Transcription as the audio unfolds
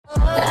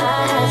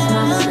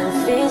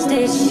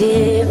this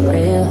shit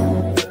real.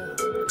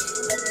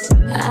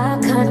 I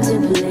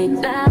contemplate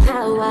about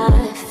how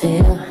I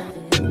feel,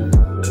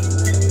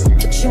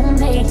 but you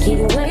make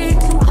it way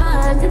too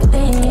hard to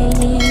think.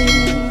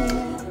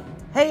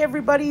 Hey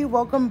everybody,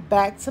 welcome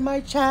back to my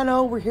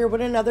channel. We're here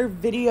with another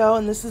video,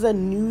 and this is a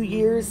New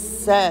Year's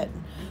set.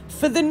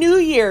 For the new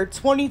year,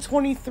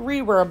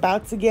 2023, we're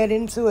about to get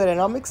into it,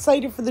 and I'm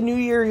excited for the new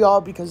year,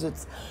 y'all,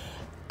 because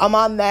I'm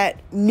on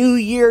that new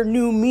year,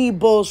 new me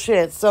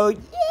bullshit. So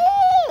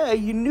yeah,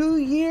 you new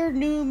year,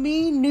 new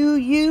me, new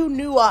you,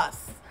 new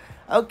us.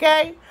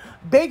 Okay?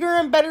 Bigger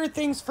and better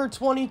things for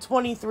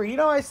 2023. You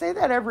know, I say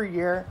that every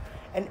year,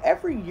 and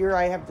every year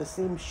I have the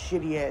same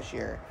shitty ass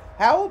year.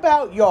 How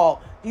about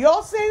y'all? Do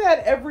y'all say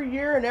that every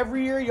year, and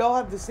every year y'all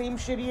have the same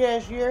shitty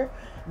ass year?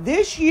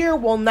 This year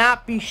will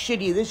not be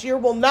shitty. This year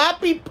will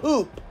not be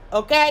poop.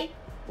 Okay?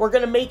 We're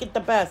going to make it the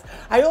best.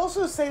 I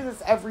also say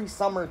this every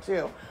summer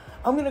too.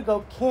 I'm going to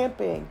go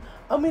camping.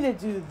 I'm going to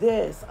do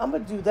this. I'm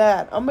going to do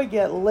that. I'm going to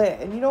get lit.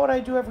 And you know what I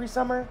do every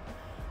summer?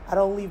 I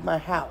don't leave my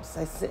house.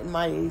 I sit in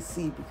my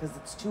AC because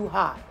it's too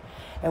hot.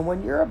 And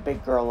when you're a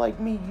big girl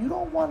like me, you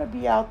don't want to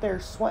be out there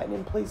sweating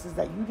in places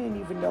that you didn't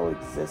even know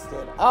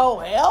existed. Oh,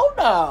 hell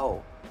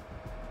no.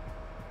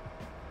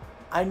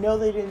 I know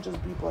they didn't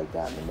just beep like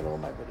that in the middle of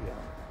my video.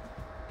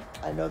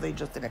 I know they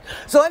just didn't.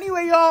 So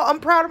anyway, y'all, I'm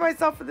proud of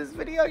myself for this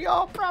video,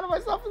 y'all. I'm proud of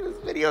myself for this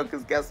video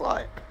because guess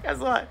what? Guess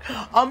what?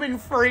 I'm in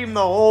frame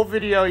the whole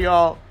video,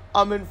 y'all.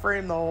 I'm in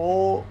frame the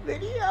whole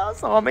video,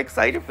 so I'm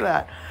excited for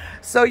that.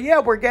 So yeah,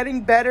 we're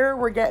getting better.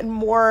 We're getting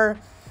more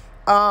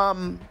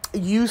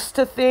used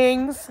to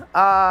things.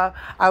 I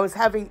was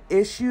having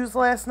issues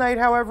last night,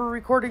 however,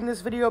 recording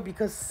this video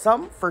because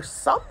for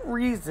some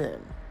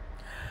reason,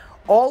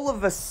 all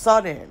of a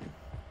sudden,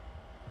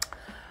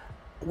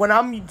 when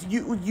I'm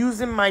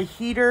using my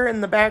heater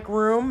in the back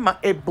room,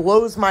 it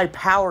blows my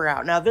power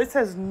out. Now, this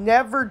has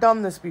never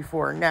done this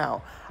before.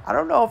 Now, I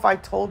don't know if I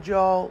told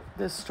y'all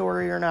this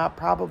story or not.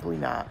 Probably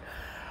not.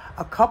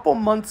 A couple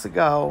months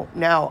ago,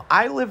 now,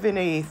 I live in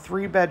a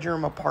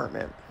 3-bedroom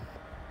apartment.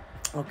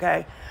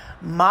 Okay?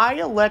 My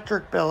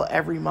electric bill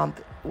every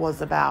month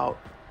was about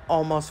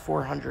almost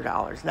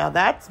 $400. Now,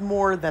 that's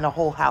more than a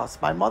whole house.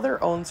 My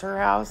mother owns her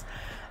house.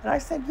 And I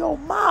said, yo,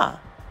 Ma.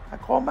 I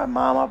called my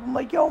mom up. I'm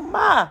like, yo,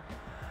 Ma.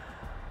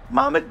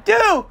 Mama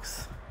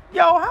Dukes,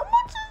 yo, how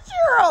much is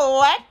your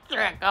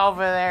electric over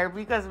there?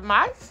 Because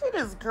my shit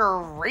is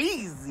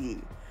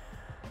crazy.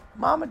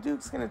 Mama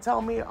Duke's gonna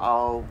tell me,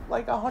 oh,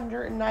 like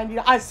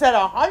 $190. I said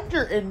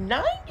 $190?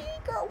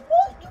 Girl,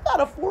 what? You got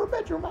a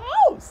 4-bedroom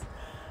house.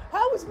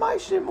 How is my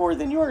shit more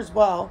than yours?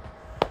 Well,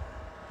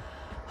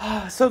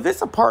 so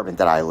this apartment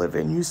that I live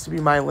in used to be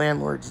my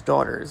landlord's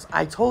daughter's.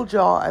 I told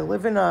y'all I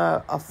live in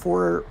a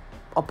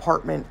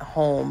 4-apartment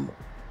home.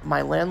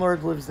 My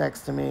landlord lives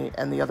next to me,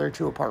 and the other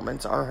 2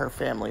 apartments are her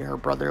family. Her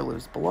brother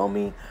lives below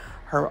me.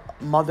 Her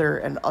mother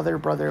and other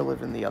brother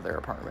live in the other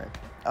apartment.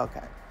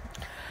 Okay.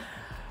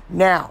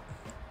 Now,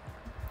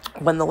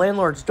 when the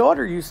landlord's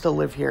daughter used to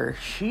live here,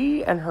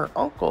 she and her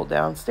uncle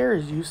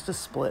downstairs used to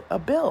split a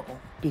bill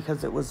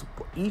because it was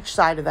each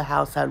side of the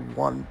house had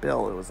one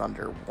bill. It was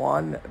under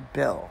one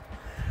bill.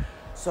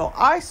 So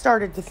I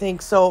started to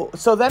think, so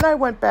then I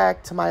went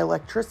back to my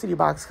electricity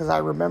box because I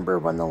remember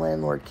when the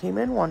landlord came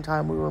in one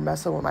time, we were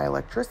messing with my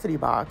electricity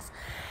box,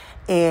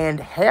 and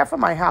half of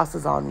my house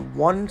is on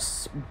one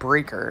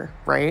breaker,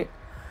 right?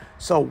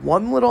 So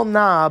one little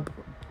knob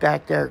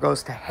back there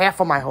goes to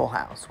half of my whole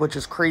house, which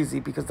is crazy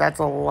because that's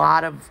a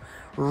lot of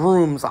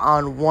rooms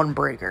on one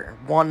breaker,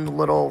 one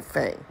little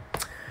thing.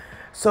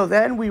 So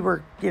then we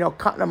were,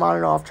 cutting them on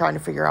and off, trying to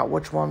figure out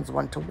which ones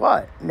went to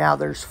what. Now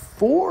there's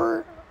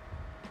 4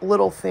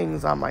 little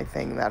things on my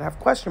thing that have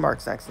question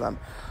marks next to them.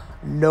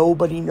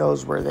 Nobody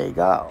knows where they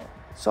go.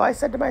 So I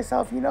said to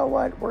myself, you know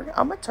what?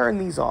 I'm going to turn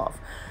these off.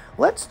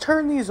 Let's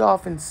turn these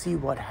off and see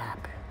what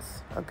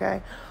happens.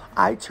 Okay?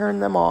 I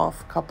turned them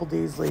off. A couple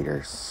days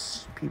later,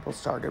 people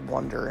started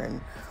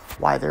wondering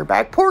why their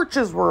back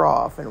porches were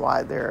off and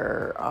why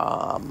their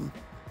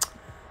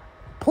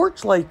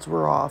porch lights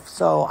were off.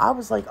 So I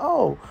was like,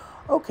 oh,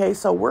 okay,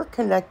 so we're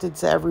connected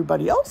to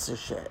everybody else's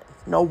shit.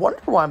 No wonder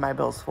why my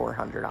bill's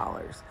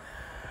 $400.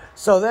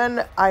 So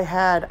then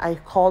I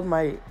called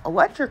my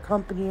electric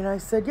company and I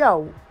said,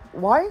 yo,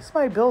 why is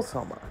my bill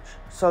so much?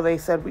 So they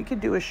said we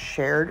could do a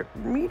shared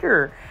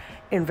meter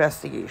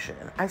investigation.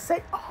 I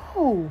said,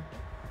 oh,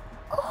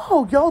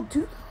 y'all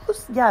do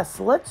those? Yes,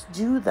 let's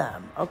do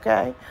them,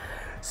 okay?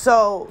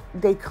 So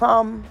they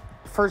come.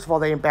 First of all,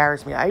 they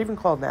embarrassed me. I even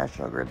called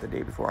National Grid the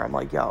day before. I'm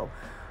like, yo,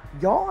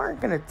 y'all aren't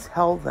going to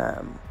tell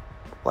them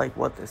like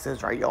what this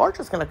is, right? Y'all are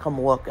just going to come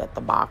look at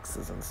the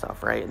boxes and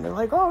stuff, right? And they're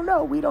like, oh,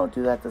 no, we don't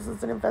do that. This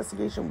is an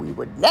investigation. We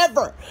would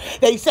never.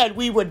 They said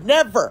we would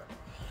never.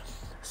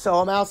 So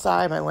I'm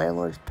outside. My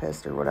landlord's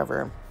pissed or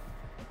whatever.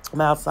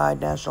 I'm outside.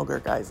 National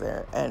Grid guy's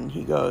there. And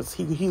he goes,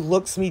 he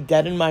looks me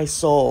dead in my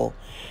soul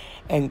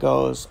and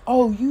goes,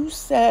 oh, you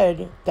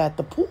said that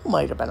the pool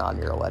might have been on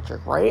your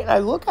electric, right? And I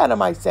look at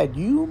him. I said,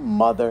 you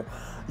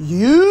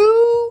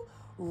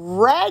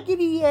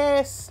raggedy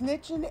ass,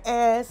 snitching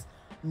ass,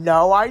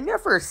 No, I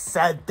never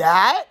said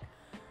that.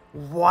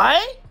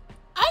 What?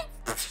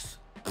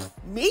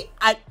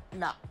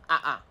 No.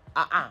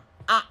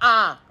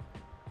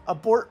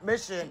 Abort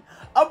mission.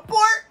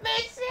 Abort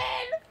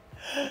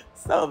mission!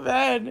 So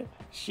then,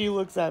 she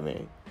looks at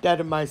me, dead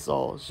in my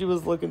soul. She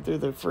was looking through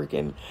the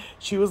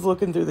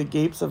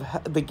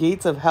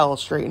gates of hell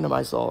straight into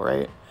my soul,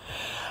 right?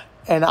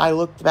 And I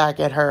looked back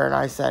at her and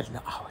I said,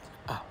 no.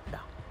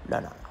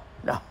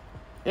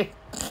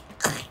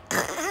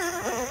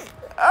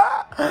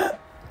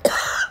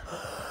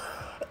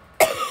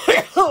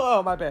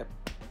 Oh, my bad.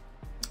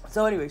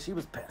 So anyway, she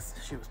was pissed.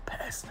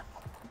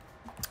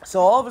 So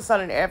all of a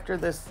sudden after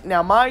this,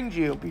 now mind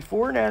you,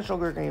 before National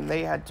Grid came,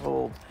 they had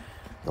told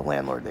the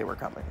landlord they were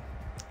coming.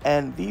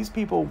 And these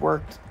people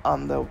worked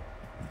on the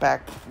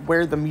back,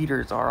 where the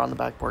meters are on the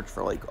back porch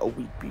for like a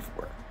week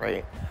before,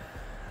 right?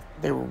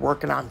 They were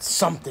working on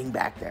something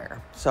back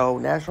there. So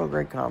National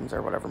Grid comes,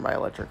 or whatever, my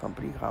electric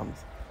company comes.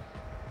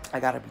 I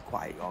gotta be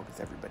quiet, y'all, because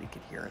everybody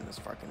could hear in this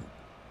fucking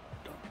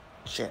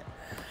shit.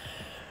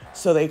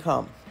 So they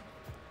come.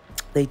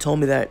 They told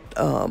me that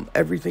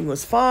everything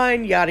was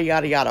fine, yada,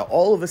 yada, yada.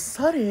 All of a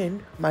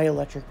sudden, my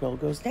electric bill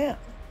goes down.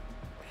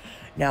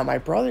 Now, my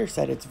brother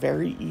said it's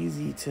very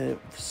easy to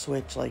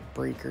switch, like,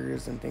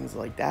 breakers and things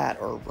like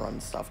that, or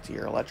run stuff to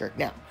your electric.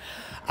 Now,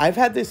 I've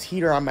had this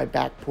heater on my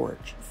back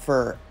porch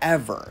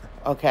forever,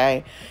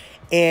 okay?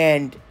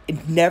 And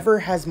it never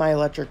has my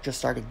electric just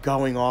started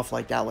going off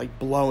like that, like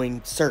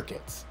blowing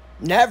circuits.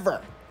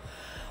 Never.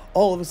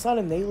 All of a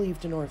sudden, they leave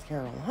to North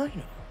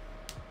Carolina.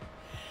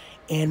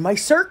 And my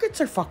circuits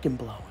are fucking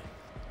blowing.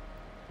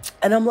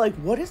 And I'm like,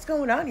 what is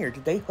going on here?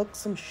 Did they hook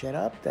some shit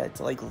up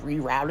that's like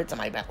rerouted to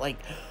my back? Like,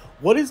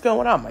 what is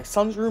going on? My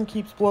son's room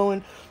keeps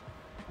blowing.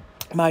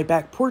 My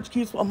back porch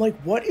keeps... I'm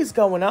like, what is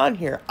going on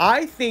here?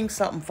 I think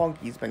something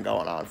funky's been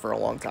going on for a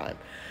long time.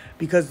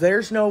 Because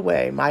there's no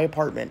way my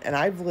apartment... And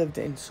I've lived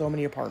in so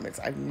many apartments.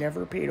 I've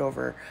never paid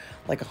over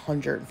like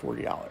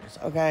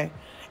 $140, okay?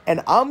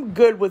 And I'm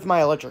good with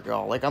my electric,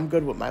 y'all. Like, I'm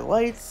good with my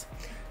lights.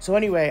 So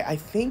anyway, I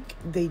think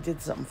they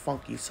did something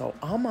funky. So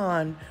I'm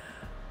on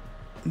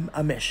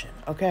a mission,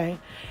 okay?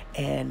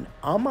 And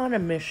I'm on a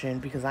mission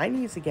because I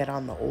need to get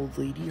on the old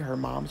lady, her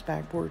mom's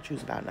back porch,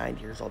 who's about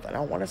 90 years old. I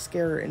don't want to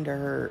scare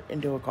her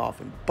into a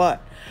coffin,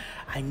 but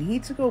I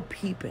need to go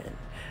peeping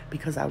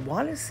because I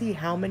want to see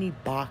how many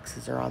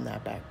boxes are on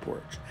that back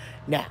porch.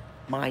 Now,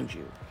 mind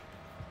you,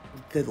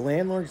 the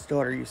landlord's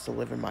daughter used to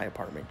live in my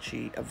apartment.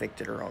 She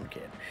evicted her own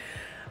kid.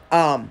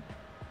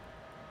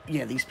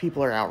 Yeah, these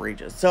people are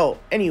outrageous. So,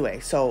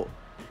 anyway,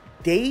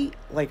 they,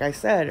 like I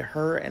said,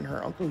 her and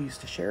her uncle used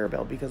to share a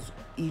bill because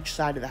each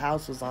side of the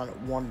house was on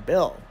one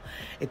bill.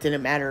 It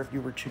didn't matter if you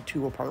were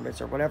two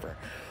apartments or whatever.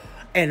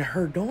 And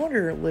her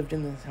daughter lived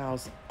in this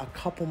house a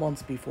couple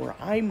months before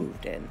I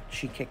moved in.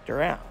 She kicked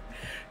her out.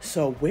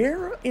 So,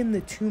 where in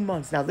the 2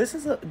 months... Now,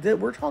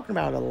 we're talking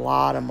about a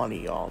lot of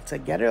money, y'all. To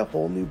get a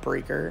whole new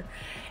breaker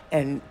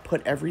and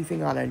put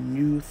everything on a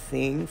new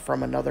thing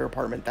from another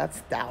apartment, that's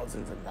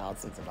thousands and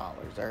thousands of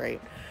dollars, all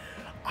right?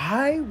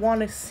 I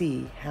want to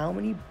see how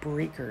many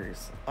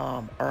breakers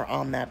are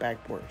on that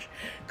back porch.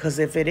 Because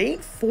if it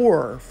ain't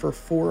 4 for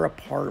 4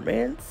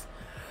 apartments,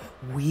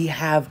 we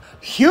have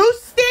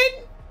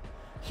Houston,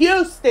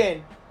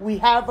 we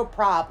have a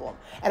problem.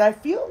 And I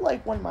feel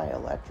like when my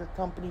electric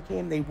company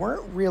came, they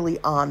weren't really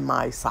on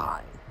my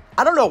side.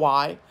 I don't know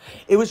why.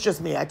 It was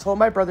just me. I told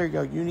my brother,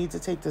 yo, you need to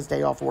take this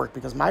day off work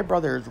because my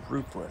brother is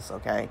ruthless,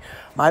 okay?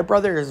 My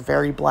brother is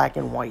very black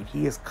and white.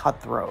 He is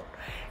cutthroat.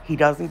 He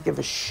doesn't give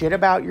a shit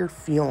about your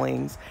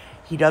feelings.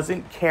 He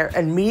doesn't care.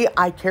 And me,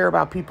 I care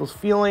about people's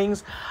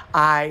feelings.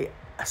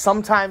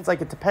 Sometimes,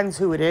 like, it depends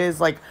who it is.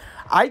 Like,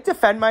 I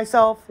defend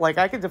myself. Like,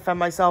 I can defend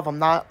myself. I'm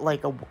not,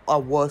 like, a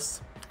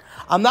wuss.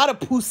 I'm not a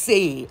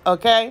pussy,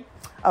 okay?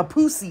 A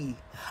pussy.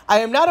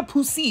 I am not a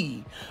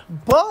pussy.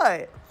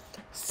 But...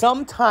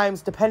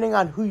 sometimes, depending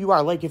on who you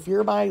are, like, if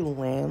you're my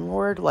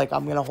landlord, like,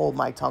 I'm gonna hold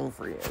my tongue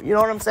for you. You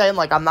know what I'm saying?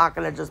 Like, I'm not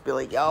gonna just be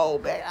like, yo,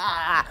 babe,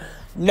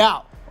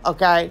 no,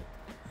 okay?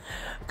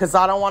 Because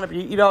I don't want to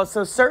be, you know,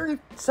 so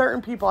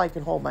certain people I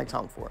can hold my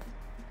tongue for.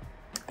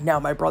 Now,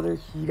 my brother,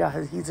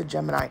 he's a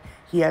Gemini.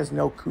 He has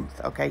no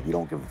couth, okay? He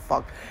don't give a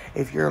fuck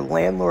if you're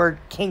landlord,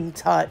 King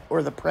Tut,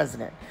 or the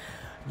president.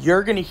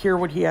 You're gonna hear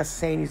what he has to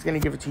say, and he's gonna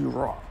give it to you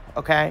raw.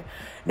 Okay?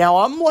 Now,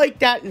 I'm like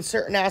that in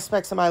certain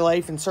aspects of my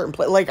life, in certain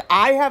places. Like,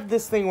 I have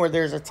this thing where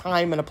there's a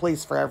time and a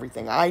place for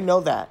everything. I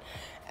know that.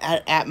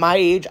 At my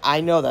age,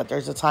 I know that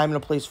there's a time and a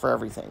place for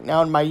everything.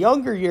 Now, in my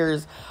younger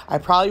years, I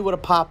probably would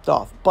have popped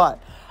off.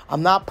 But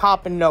I'm not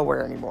popping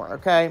nowhere anymore,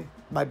 okay?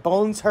 My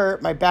bones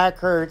hurt. My back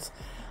hurts.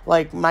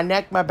 Like, my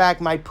neck, my back,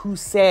 my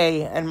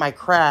poussey, and my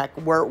crack.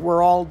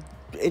 We're all...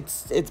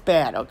 It's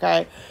bad,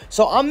 okay?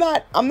 So, I'm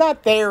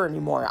not there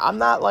anymore. I'm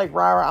not like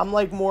rah-rah. I'm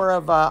like more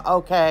of a,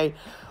 okay...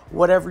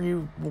 whatever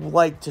you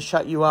like to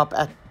shut you up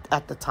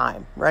at the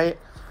time, right?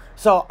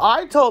 So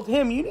I told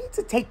him, you need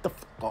to take the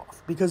fuck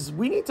off because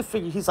we need to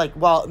figure, he's like,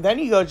 well, then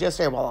he goes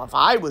yesterday, well, if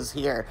I was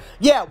here,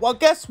 yeah, well,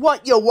 guess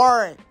what? You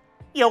weren't.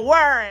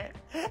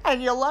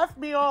 And you left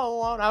me all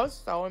alone. I was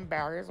so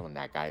embarrassed when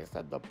that guy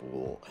said the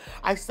pool.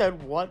 I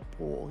said, what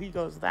pool? He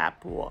goes,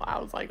 that pool. I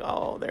was like,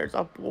 oh, there's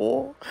a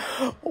pool?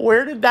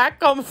 Where did that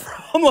come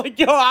from? Like,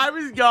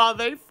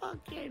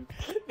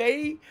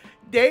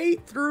 they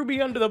threw me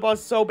under the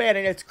bus so bad.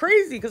 And it's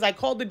crazy because I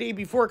called the day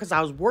before because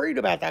I was worried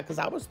about that because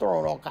I was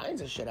throwing all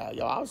kinds of shit out,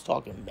 yo. I was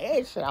talking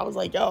mad shit. I was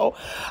like, yo,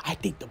 I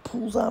think the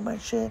pool's on my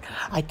shit.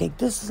 I think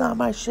this is on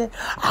my shit.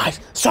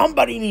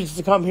 Somebody needs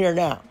to come here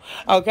now,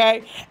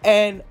 okay?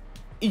 And,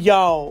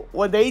 yo,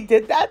 when they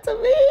did that to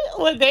me, I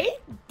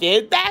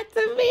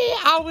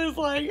was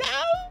like,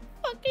 how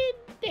fucking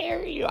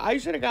dare you? I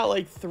should have got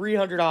like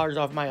 $300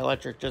 off my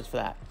electric just for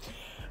that.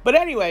 But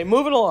anyway,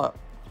 moving along.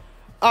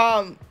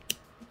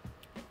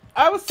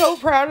 I was so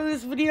proud of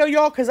this video,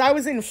 y'all, because I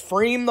was in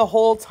frame the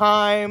whole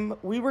time.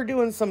 We were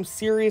doing some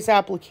serious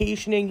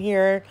applicationing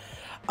here.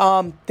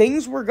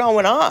 Things were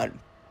going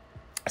on.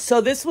 So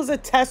this was a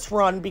test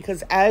run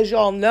because, as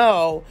y'all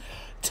know,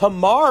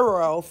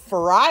 tomorrow,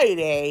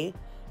 Friday,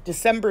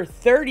 December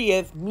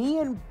 30th, me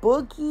and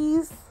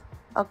Boogies,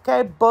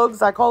 okay,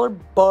 Bugs, I call her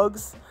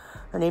Bugs.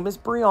 Her name is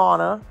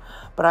Brianna,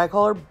 but I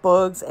call her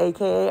Bugs,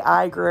 a.k.a.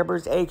 Eye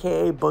Grabbers,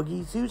 a.k.a.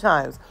 Boogie 2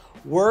 times.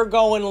 We're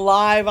going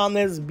live on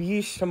this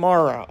beach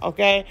tomorrow,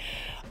 okay?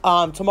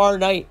 Tomorrow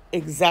night,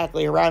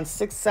 exactly, around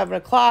 6, 7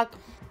 o'clock.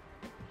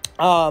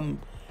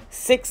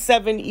 6,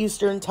 7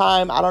 Eastern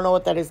time. I don't know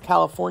what that is,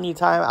 California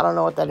time. I don't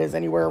know what that is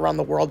anywhere around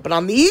the world. But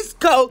on the East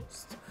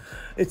Coast,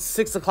 it's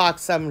 6 o'clock,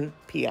 7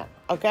 p.m.,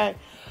 okay?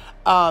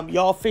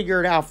 Y'all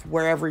figure it out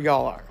wherever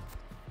y'all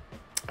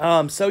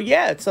are. So,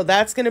 yeah, so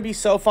that's going to be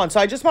so fun. So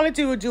I just wanted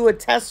to do a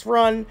test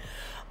run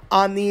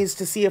on these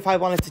to see if I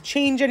wanted to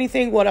change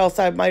anything, what else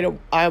I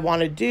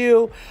want to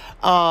do,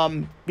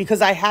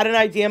 because I had an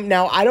idea.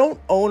 Now, I don't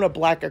own a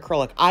black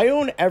acrylic. I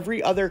own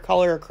every other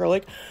color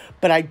acrylic,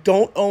 but I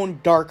don't own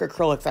dark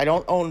acrylics. I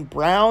don't own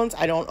browns.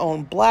 I don't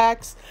own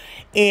blacks,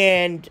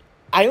 and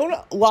I own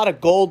a lot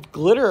of gold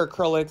glitter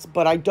acrylics,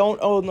 but I don't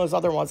own those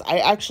other ones. I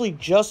actually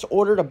just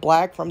ordered a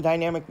black from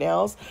Dynamic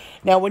Nails.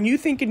 Now, when you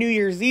think of New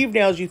Year's Eve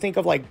nails, you think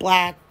of like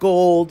black,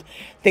 gold,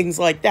 things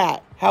like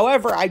that.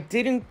 However, I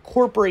did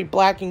incorporate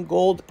black and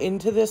gold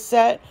into this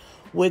set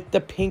with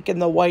the pink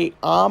and the white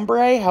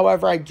ombre.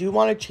 However, I do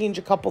want to change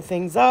a couple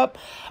things up.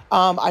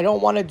 I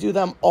don't want to do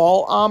them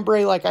all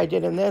ombre like I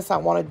did in this. I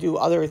want to do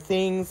other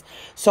things.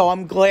 So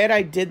I'm glad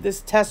I did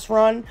this test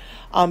run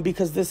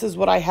because this is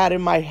what I had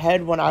in my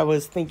head when I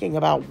was thinking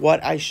about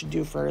what I should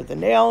do for the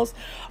nails.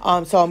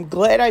 So I'm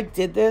glad I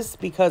did this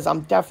because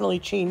I'm definitely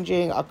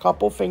changing a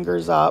couple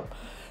fingers up.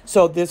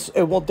 So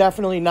it will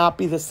definitely not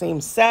be the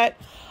same set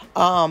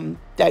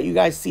that you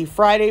guys see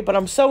Friday. But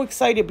I'm so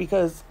excited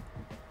because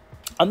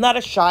I'm not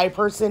a shy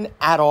person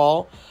at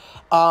all.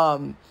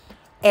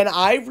 And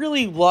I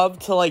really love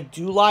to like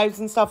do lives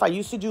and stuff. I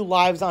used to do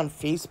lives on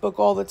Facebook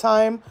all the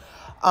time.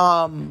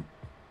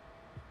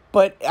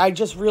 But I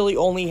just really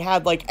only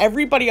had like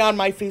everybody on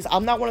my face.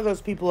 I'm not one of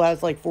those people who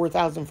has like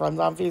 4,000 friends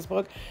on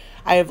Facebook.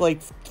 I have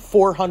like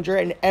 400,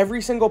 and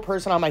every single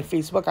person on my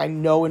Facebook I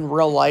know in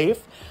real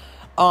life.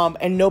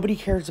 And nobody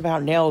cares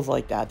about nails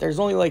like that. There's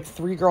only like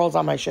 3 girls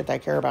on my shit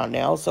that care about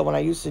nails. So when I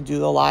used to do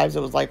the lives,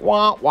 it was like,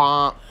 wah,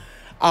 wah.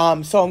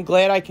 So I'm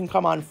glad I can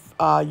come on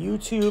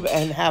YouTube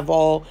and have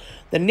all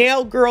the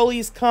nail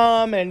girlies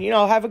come and, you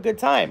know, have a good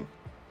time.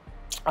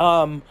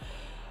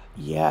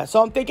 Yeah,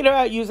 so I'm thinking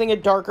about using a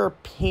darker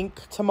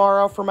pink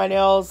tomorrow for my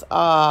nails.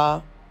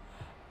 I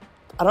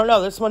don't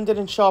know. This one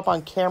didn't show up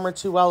on camera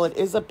too well. It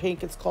is a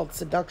pink. It's called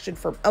Seduction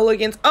from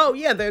Elegance. Oh,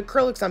 yeah, the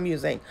acrylics I'm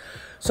using.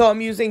 So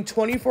I'm using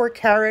 24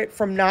 karat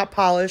from Not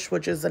Polish,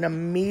 which is an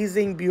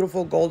amazing,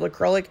 beautiful gold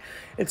acrylic.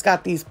 It's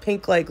got these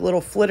pink, like,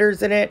 little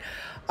flitters in it.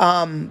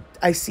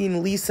 I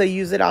seen Lisa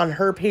use it on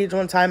her page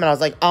one time, and I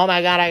was like, oh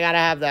my God, I gotta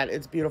have that.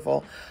 It's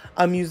beautiful.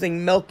 I'm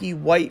using Milky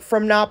White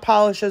from Not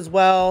Polish as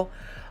well.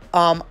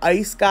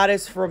 Ice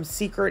Goddess from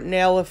Secret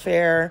Nail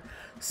Affair.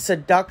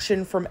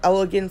 Seduction from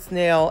Elegance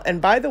Nail.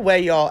 And by the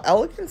way, y'all,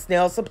 Elegance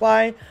Nail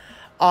Supply,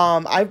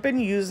 I've been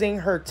using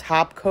her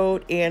top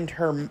coat and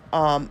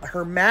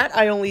her matte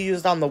I only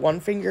used on the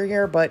one finger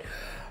here, but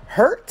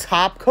her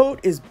top coat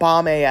is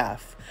bomb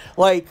AF.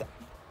 Like,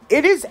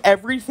 it is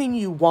everything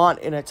you want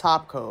in a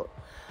top coat.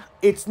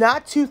 It's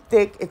not too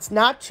thick. It's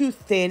not too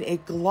thin.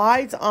 It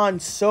glides on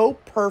so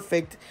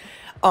perfect.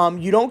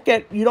 You don't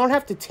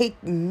have to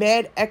take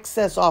mad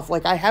excess off.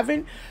 Like,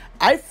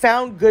 I've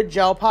found good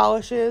gel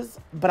polishes,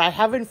 but I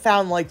haven't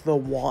found like the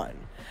one.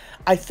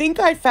 I think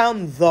I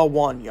found the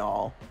one,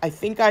 y'all. I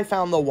think I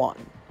found the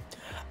one.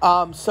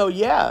 So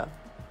yeah.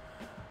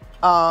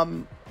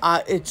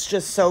 It's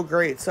just so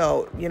great.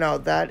 So, you know,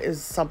 that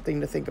is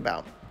something to think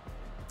about.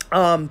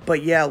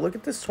 But yeah, look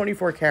at this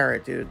 24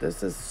 karat, dude.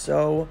 This is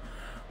so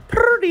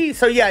pretty.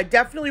 So yeah, I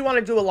definitely want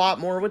to do a lot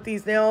more with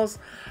these nails.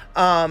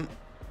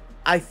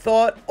 I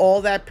thought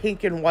all that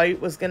pink and white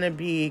was going to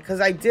be,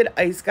 because I did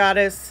Ice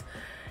Goddess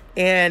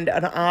and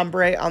an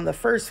ombre on the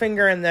first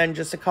finger and then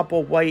just a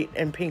couple white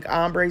and pink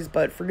ombres.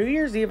 But for New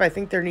Year's Eve, I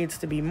think there needs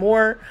to be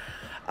more.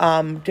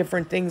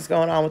 different things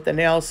going on with the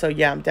nails. So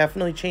yeah, I'm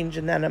definitely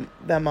changing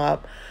them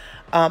up.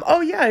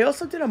 Oh yeah, I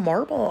also did a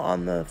marble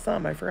on the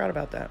thumb. I forgot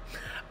about that.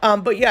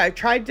 But yeah, I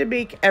tried to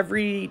make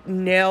every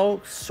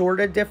nail sort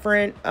of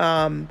different,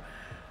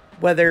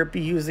 whether it be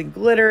using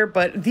glitter,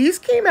 but these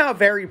came out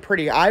very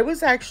pretty. I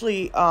was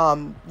actually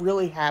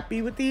really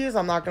happy with these.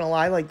 I'm not gonna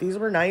lie, like these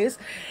were nice.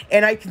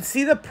 And I can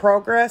see the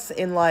progress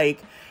in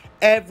like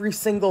every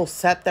single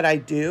set that I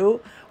do,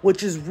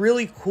 which is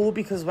really cool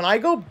because when I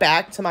go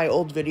back to my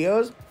old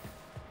videos,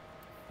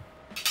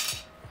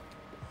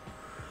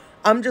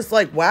 I'm just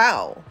like,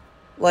 wow,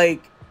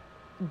 like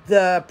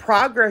the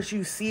progress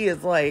you see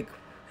is like,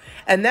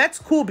 and that's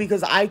cool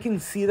because I can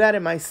see that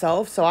in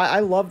myself. So I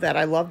love that.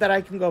 I love that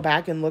I can go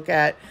back and look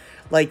at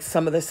like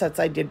some of the sets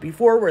I did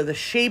before where the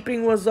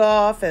shaping was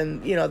off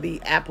and, you know,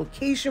 the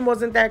application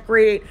wasn't that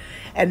great.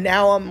 And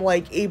now I'm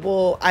like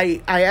able,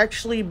 I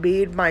actually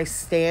made my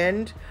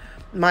stand,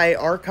 my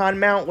Archon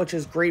mount, which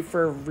is great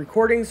for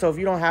recording. So if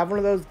you don't have one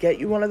of those, get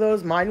you one of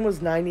those. Mine was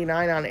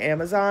 $99 on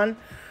Amazon.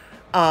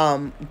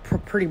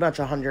 Pretty much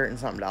 $100 and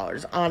something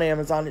on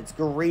Amazon. It's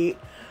great.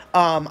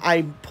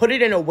 I put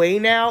it in a way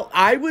now.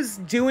 I was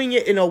doing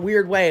it in a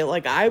weird way.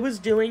 Like I was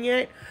doing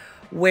it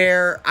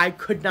where I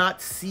could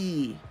not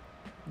see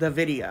the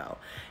video.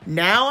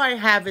 Now I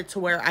have it to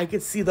where I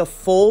could see the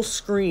full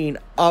screen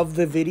of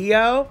the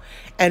video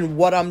and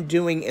what I'm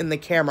doing in the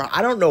camera.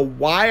 I don't know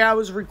why I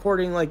was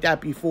recording like that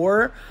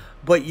before,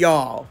 but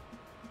y'all,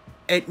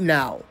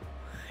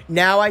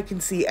 now I can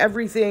see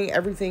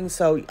everything.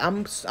 So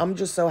I'm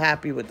just so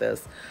happy with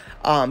this.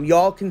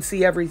 Y'all can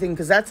see everything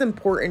because that's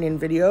important in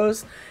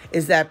videos,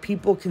 is that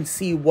people can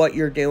see what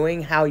you're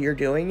doing, how you're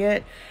doing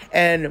it.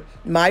 And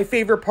my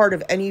favorite part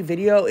of any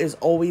video is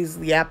always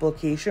the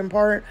application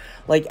part.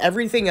 Like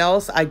everything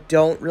else, I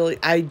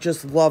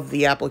just love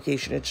the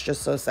application. It's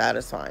just so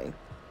satisfying.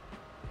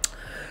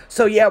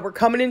 So yeah, we're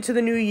coming into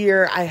the new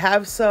year. I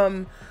have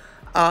some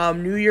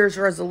New Year's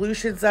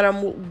resolutions that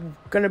I'm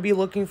going to be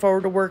looking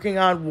forward to working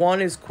on.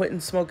 One is quitting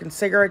smoking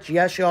cigarettes.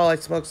 Yes, y'all, I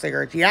smoke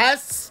cigarettes.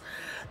 Yes.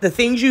 The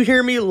things you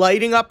hear me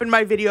lighting up in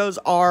my videos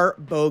are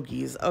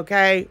bogeys,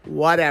 okay?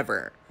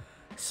 Whatever.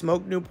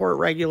 Smoke Newport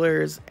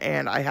regulars,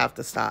 and I have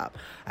to stop.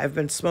 I've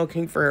been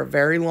smoking for a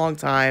very long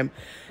time,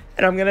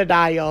 and I'm going to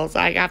die, y'all, so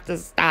I have to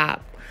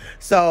stop.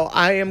 So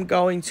I am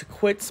going to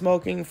quit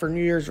smoking for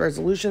New Year's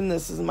resolution.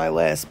 This is my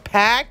last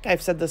pack.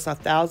 I've said this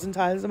 1,000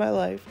 times in my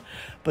life,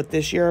 but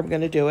this year I'm going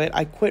to do it.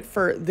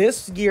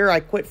 This year I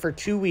quit for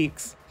 2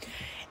 weeks,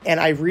 and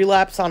I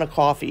relapsed on a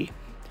coffee.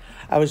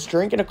 I was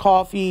drinking a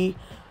coffee,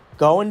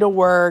 going to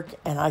work,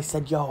 and I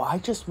said, yo, I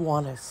just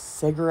want a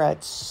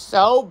cigarette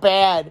so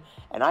bad.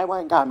 And I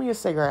went and got me a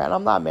cigarette, and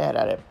I'm not mad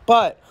at it.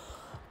 But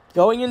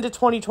going into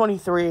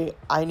 2023,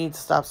 I need to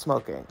stop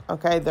smoking,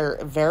 okay? They're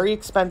very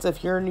expensive.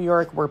 Here in New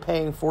York, we're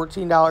paying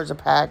 $14 a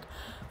pack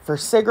for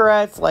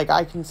cigarettes. Like,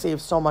 I can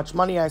save so much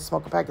money. I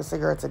smoke a pack of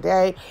cigarettes a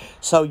day.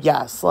 So,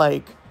 yes,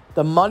 like,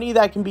 the money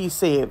that can be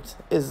saved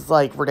is,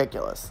 like,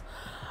 ridiculous.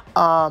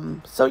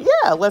 So,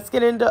 yeah, let's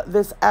get into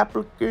this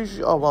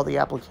application. Oh, well, the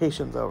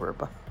application's over,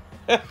 but...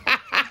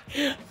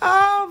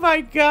 Oh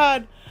my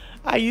god,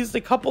 I used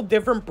a couple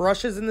different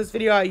brushes in this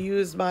video. I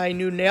used my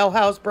new Nail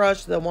House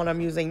brush, the one I'm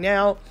using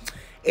now,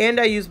 and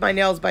I used my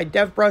Nails by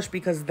Dev brush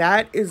because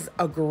that is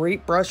a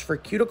great brush for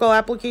cuticle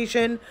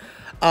application,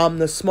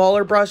 the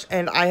smaller brush,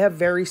 and I have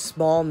very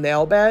small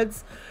nail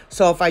beds,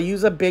 so if I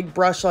use a big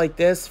brush like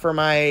this for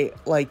my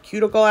like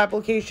cuticle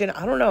application,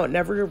 I don't know, it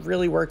never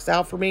really works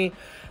out for me.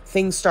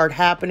 Things start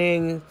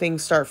happening,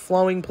 things start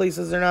flowing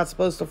places they're not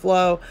supposed to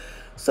flow.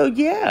 So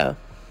yeah,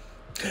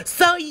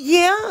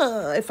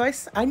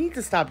 I need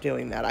to stop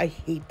doing that. I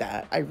hate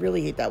that. I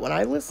really hate that. When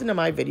I listen to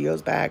my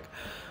videos back,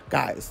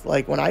 guys,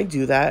 like when I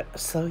do that,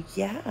 so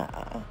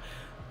yeah,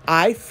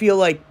 I feel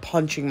like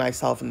punching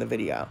myself in the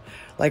video.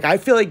 Like I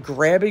feel like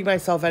grabbing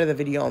myself out of the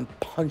video and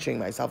punching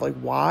myself. Like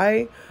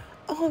why?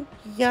 Oh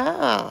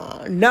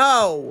yeah.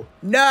 No.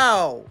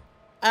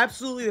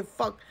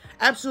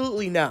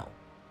 Absolutely no.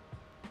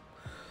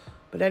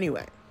 But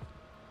anyway,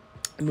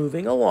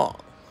 moving along.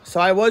 So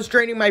I was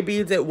draining my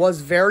beads. It was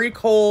very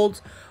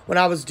cold when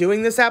I was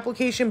doing this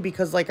application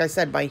because, like I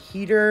said, my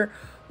heater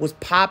was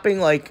popping.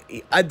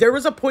 Like, there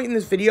was a point in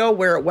this video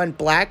where it went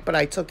black, but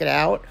I took it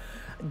out.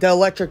 The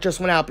electric just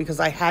went out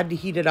because I had to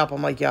heat it up.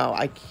 I'm like, yo,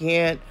 I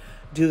can't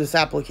do this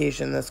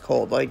application this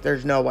cold. Like,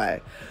 there's no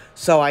way.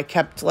 So I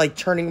kept, like,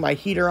 turning my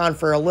heater on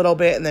for a little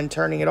bit and then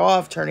turning it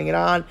off, turning it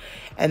on.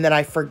 And then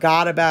I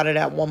forgot about it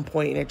at one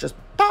point, and it just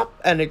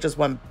popped, and it just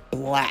went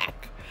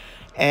black.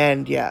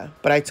 And yeah,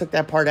 but I took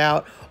that part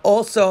out.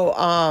 Also,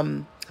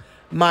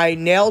 my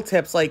nail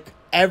tips, like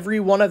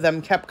every one of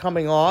them kept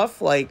coming off.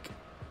 Like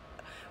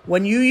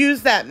when you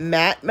use that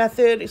matte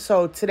method.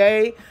 So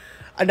today,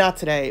 not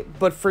today,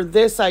 but for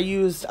this, I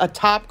used a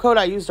top coat.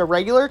 I used a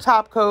regular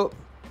top coat,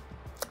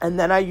 and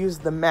then I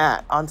used the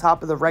matte on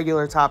top of the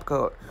regular top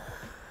coat.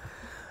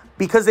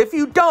 Because if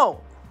you don't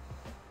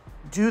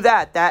do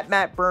that, that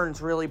matte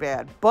burns really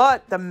bad.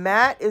 But the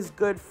matte is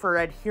good for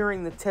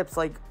adhering the tips.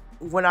 Like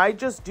when I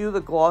just do the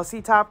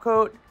glossy top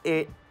coat,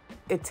 it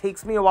it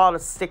takes me a while to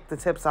stick the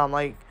tips on.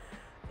 Like,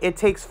 it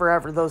takes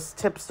forever. Those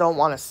tips don't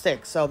want to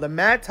stick. So the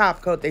matte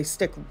top coat, they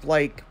stick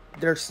like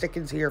they're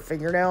sticking to your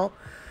fingernail,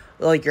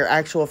 like your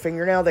actual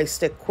fingernail. They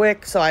stick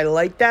quick, so I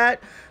like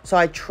that. So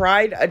I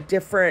tried a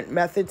different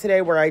method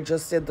today where I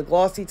just did the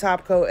glossy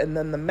top coat and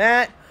then the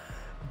matte.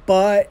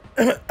 But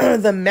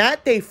the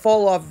matte, they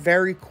fall off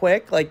very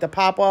quick. Like, the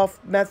pop-off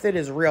method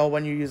is real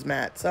when you use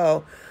matte.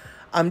 So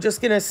I'm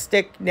just going to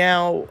stick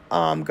now,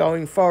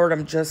 going forward,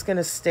 I'm just going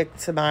to stick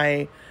to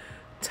my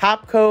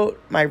top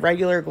coat, my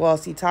regular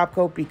glossy top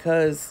coat,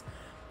 because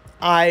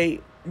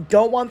I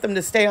don't want them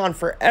to stay on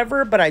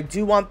forever, but I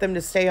do want them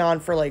to stay on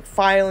for, like,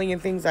 filing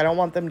and things. I don't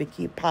want them to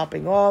keep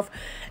popping off,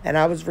 and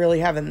I was really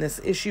having this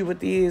issue with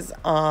these.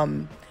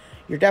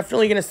 You're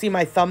definitely going to see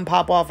my thumb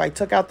pop off. I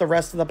took out the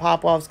rest of the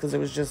pop-offs because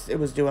it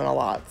was doing a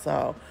lot.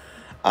 So,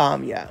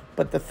 yeah.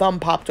 But the thumb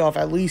popped off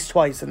at least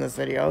twice in this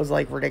video. It was,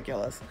 like,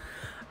 ridiculous.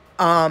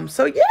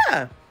 So,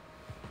 yeah.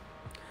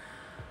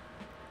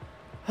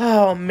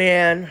 Oh,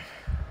 man.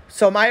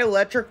 So, my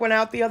electric went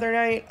out the other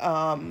night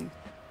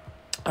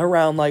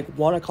around, like,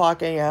 1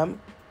 o'clock a.m.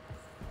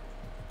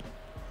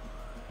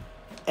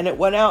 And it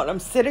went out. And I'm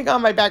sitting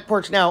on my back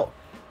porch now.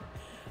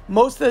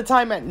 Most of the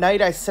time at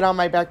night, I sit on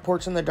my back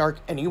porch in the dark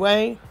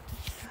anyway,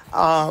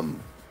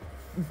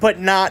 but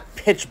not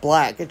pitch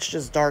black. It's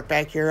just dark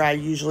back here. I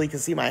usually can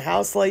see my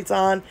house lights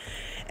on.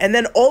 And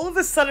then all of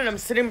a sudden, I'm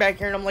sitting back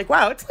here, and I'm like,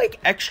 wow, it's,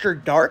 like, extra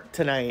dark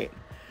tonight.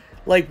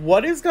 Like,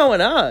 what is going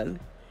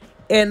on?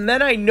 And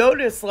then I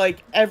noticed,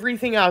 like,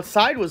 everything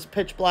outside was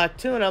pitch black,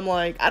 too. And I'm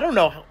like, I don't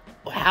know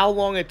how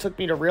long it took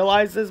me to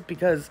realize this,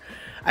 because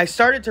I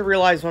started to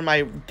realize when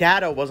my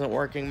data wasn't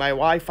working, my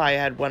Wi-Fi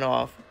had went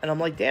off. And I'm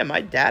like, damn,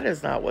 my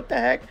data's not. What the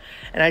heck?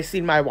 And I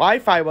seen my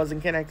Wi-Fi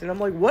wasn't connected. I'm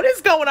like, what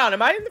is going on?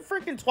 Am I in the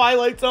freaking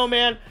Twilight Zone,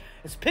 man?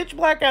 It's pitch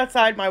black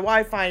outside. My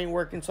Wi-Fi ain't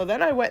working. So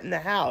then I went in the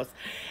house.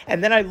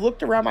 And then I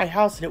looked around my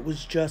house, and it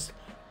was just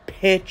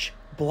pitch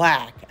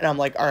black. And I'm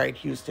like, all right,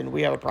 Houston,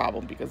 we have a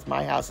problem, because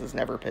my house is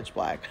never pitch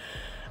black.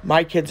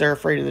 My kids are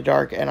afraid of the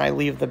dark, and I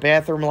leave the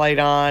bathroom light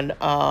on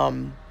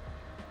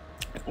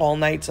all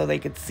night so they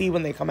could see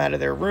when they come out of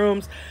their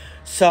rooms.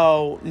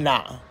 So,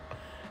 nah.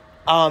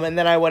 And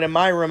then I went in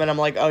my room, and I'm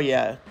like, oh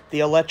yeah, the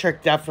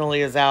electric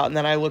definitely is out. And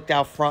then I looked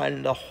out front,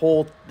 and the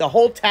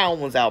whole town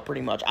was out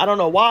pretty much. I don't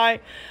know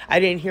why. I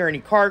didn't hear any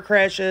car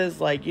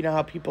crashes. Like, you know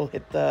how people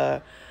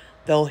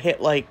they'll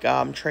hit like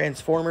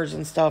transformers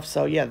and stuff.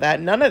 So yeah,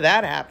 none of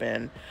that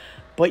happened.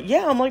 But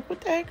yeah, I'm like,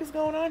 what the heck is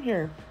going on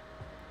here?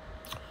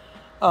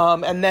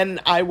 And then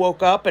I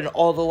woke up, and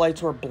all the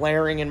lights were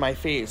blaring in my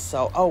face.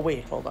 So, oh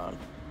wait, hold on.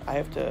 I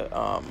have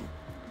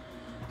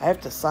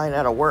to sign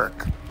out of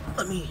work.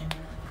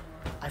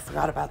 I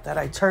forgot about that.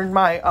 I turned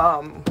my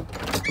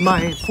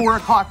my 4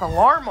 o'clock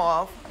alarm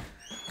off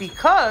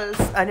because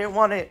I didn't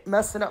want it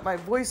messing up my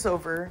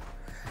voiceover.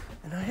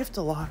 And I have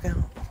to log out.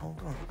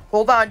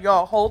 Hold on,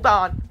 y'all. Hold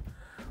on.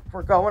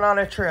 We're going on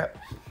a trip.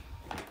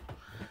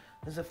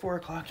 Is it 4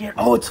 o'clock yet?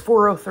 Oh, it's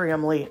 4:03.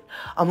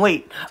 I'm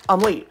late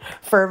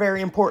for a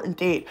very important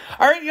date.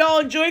 All right, y'all,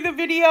 enjoy the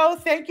video.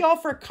 Thank y'all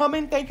for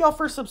coming. Thank y'all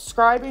for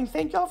subscribing.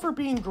 Thank y'all for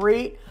being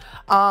great.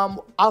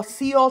 I'll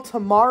see y'all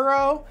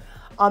tomorrow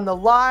on the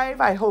live.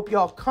 I hope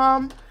y'all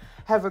come.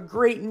 Have a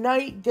great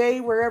night,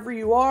 day, wherever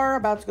you are.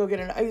 About to go get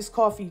an iced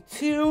coffee,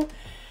 too.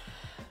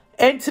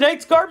 And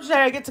tonight's garbage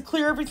night. I get to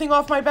clear everything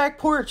off my back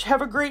porch.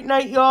 Have a great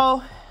night,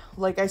 y'all.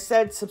 Like I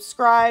said,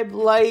 subscribe,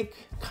 like,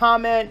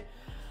 comment.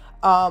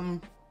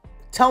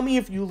 Tell me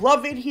if you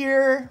love it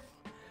here,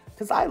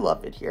 because I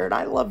love it here, and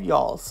I love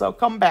y'all. So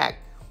come back.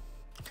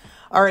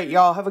 All right,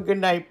 y'all. Have a good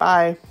night.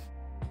 Bye.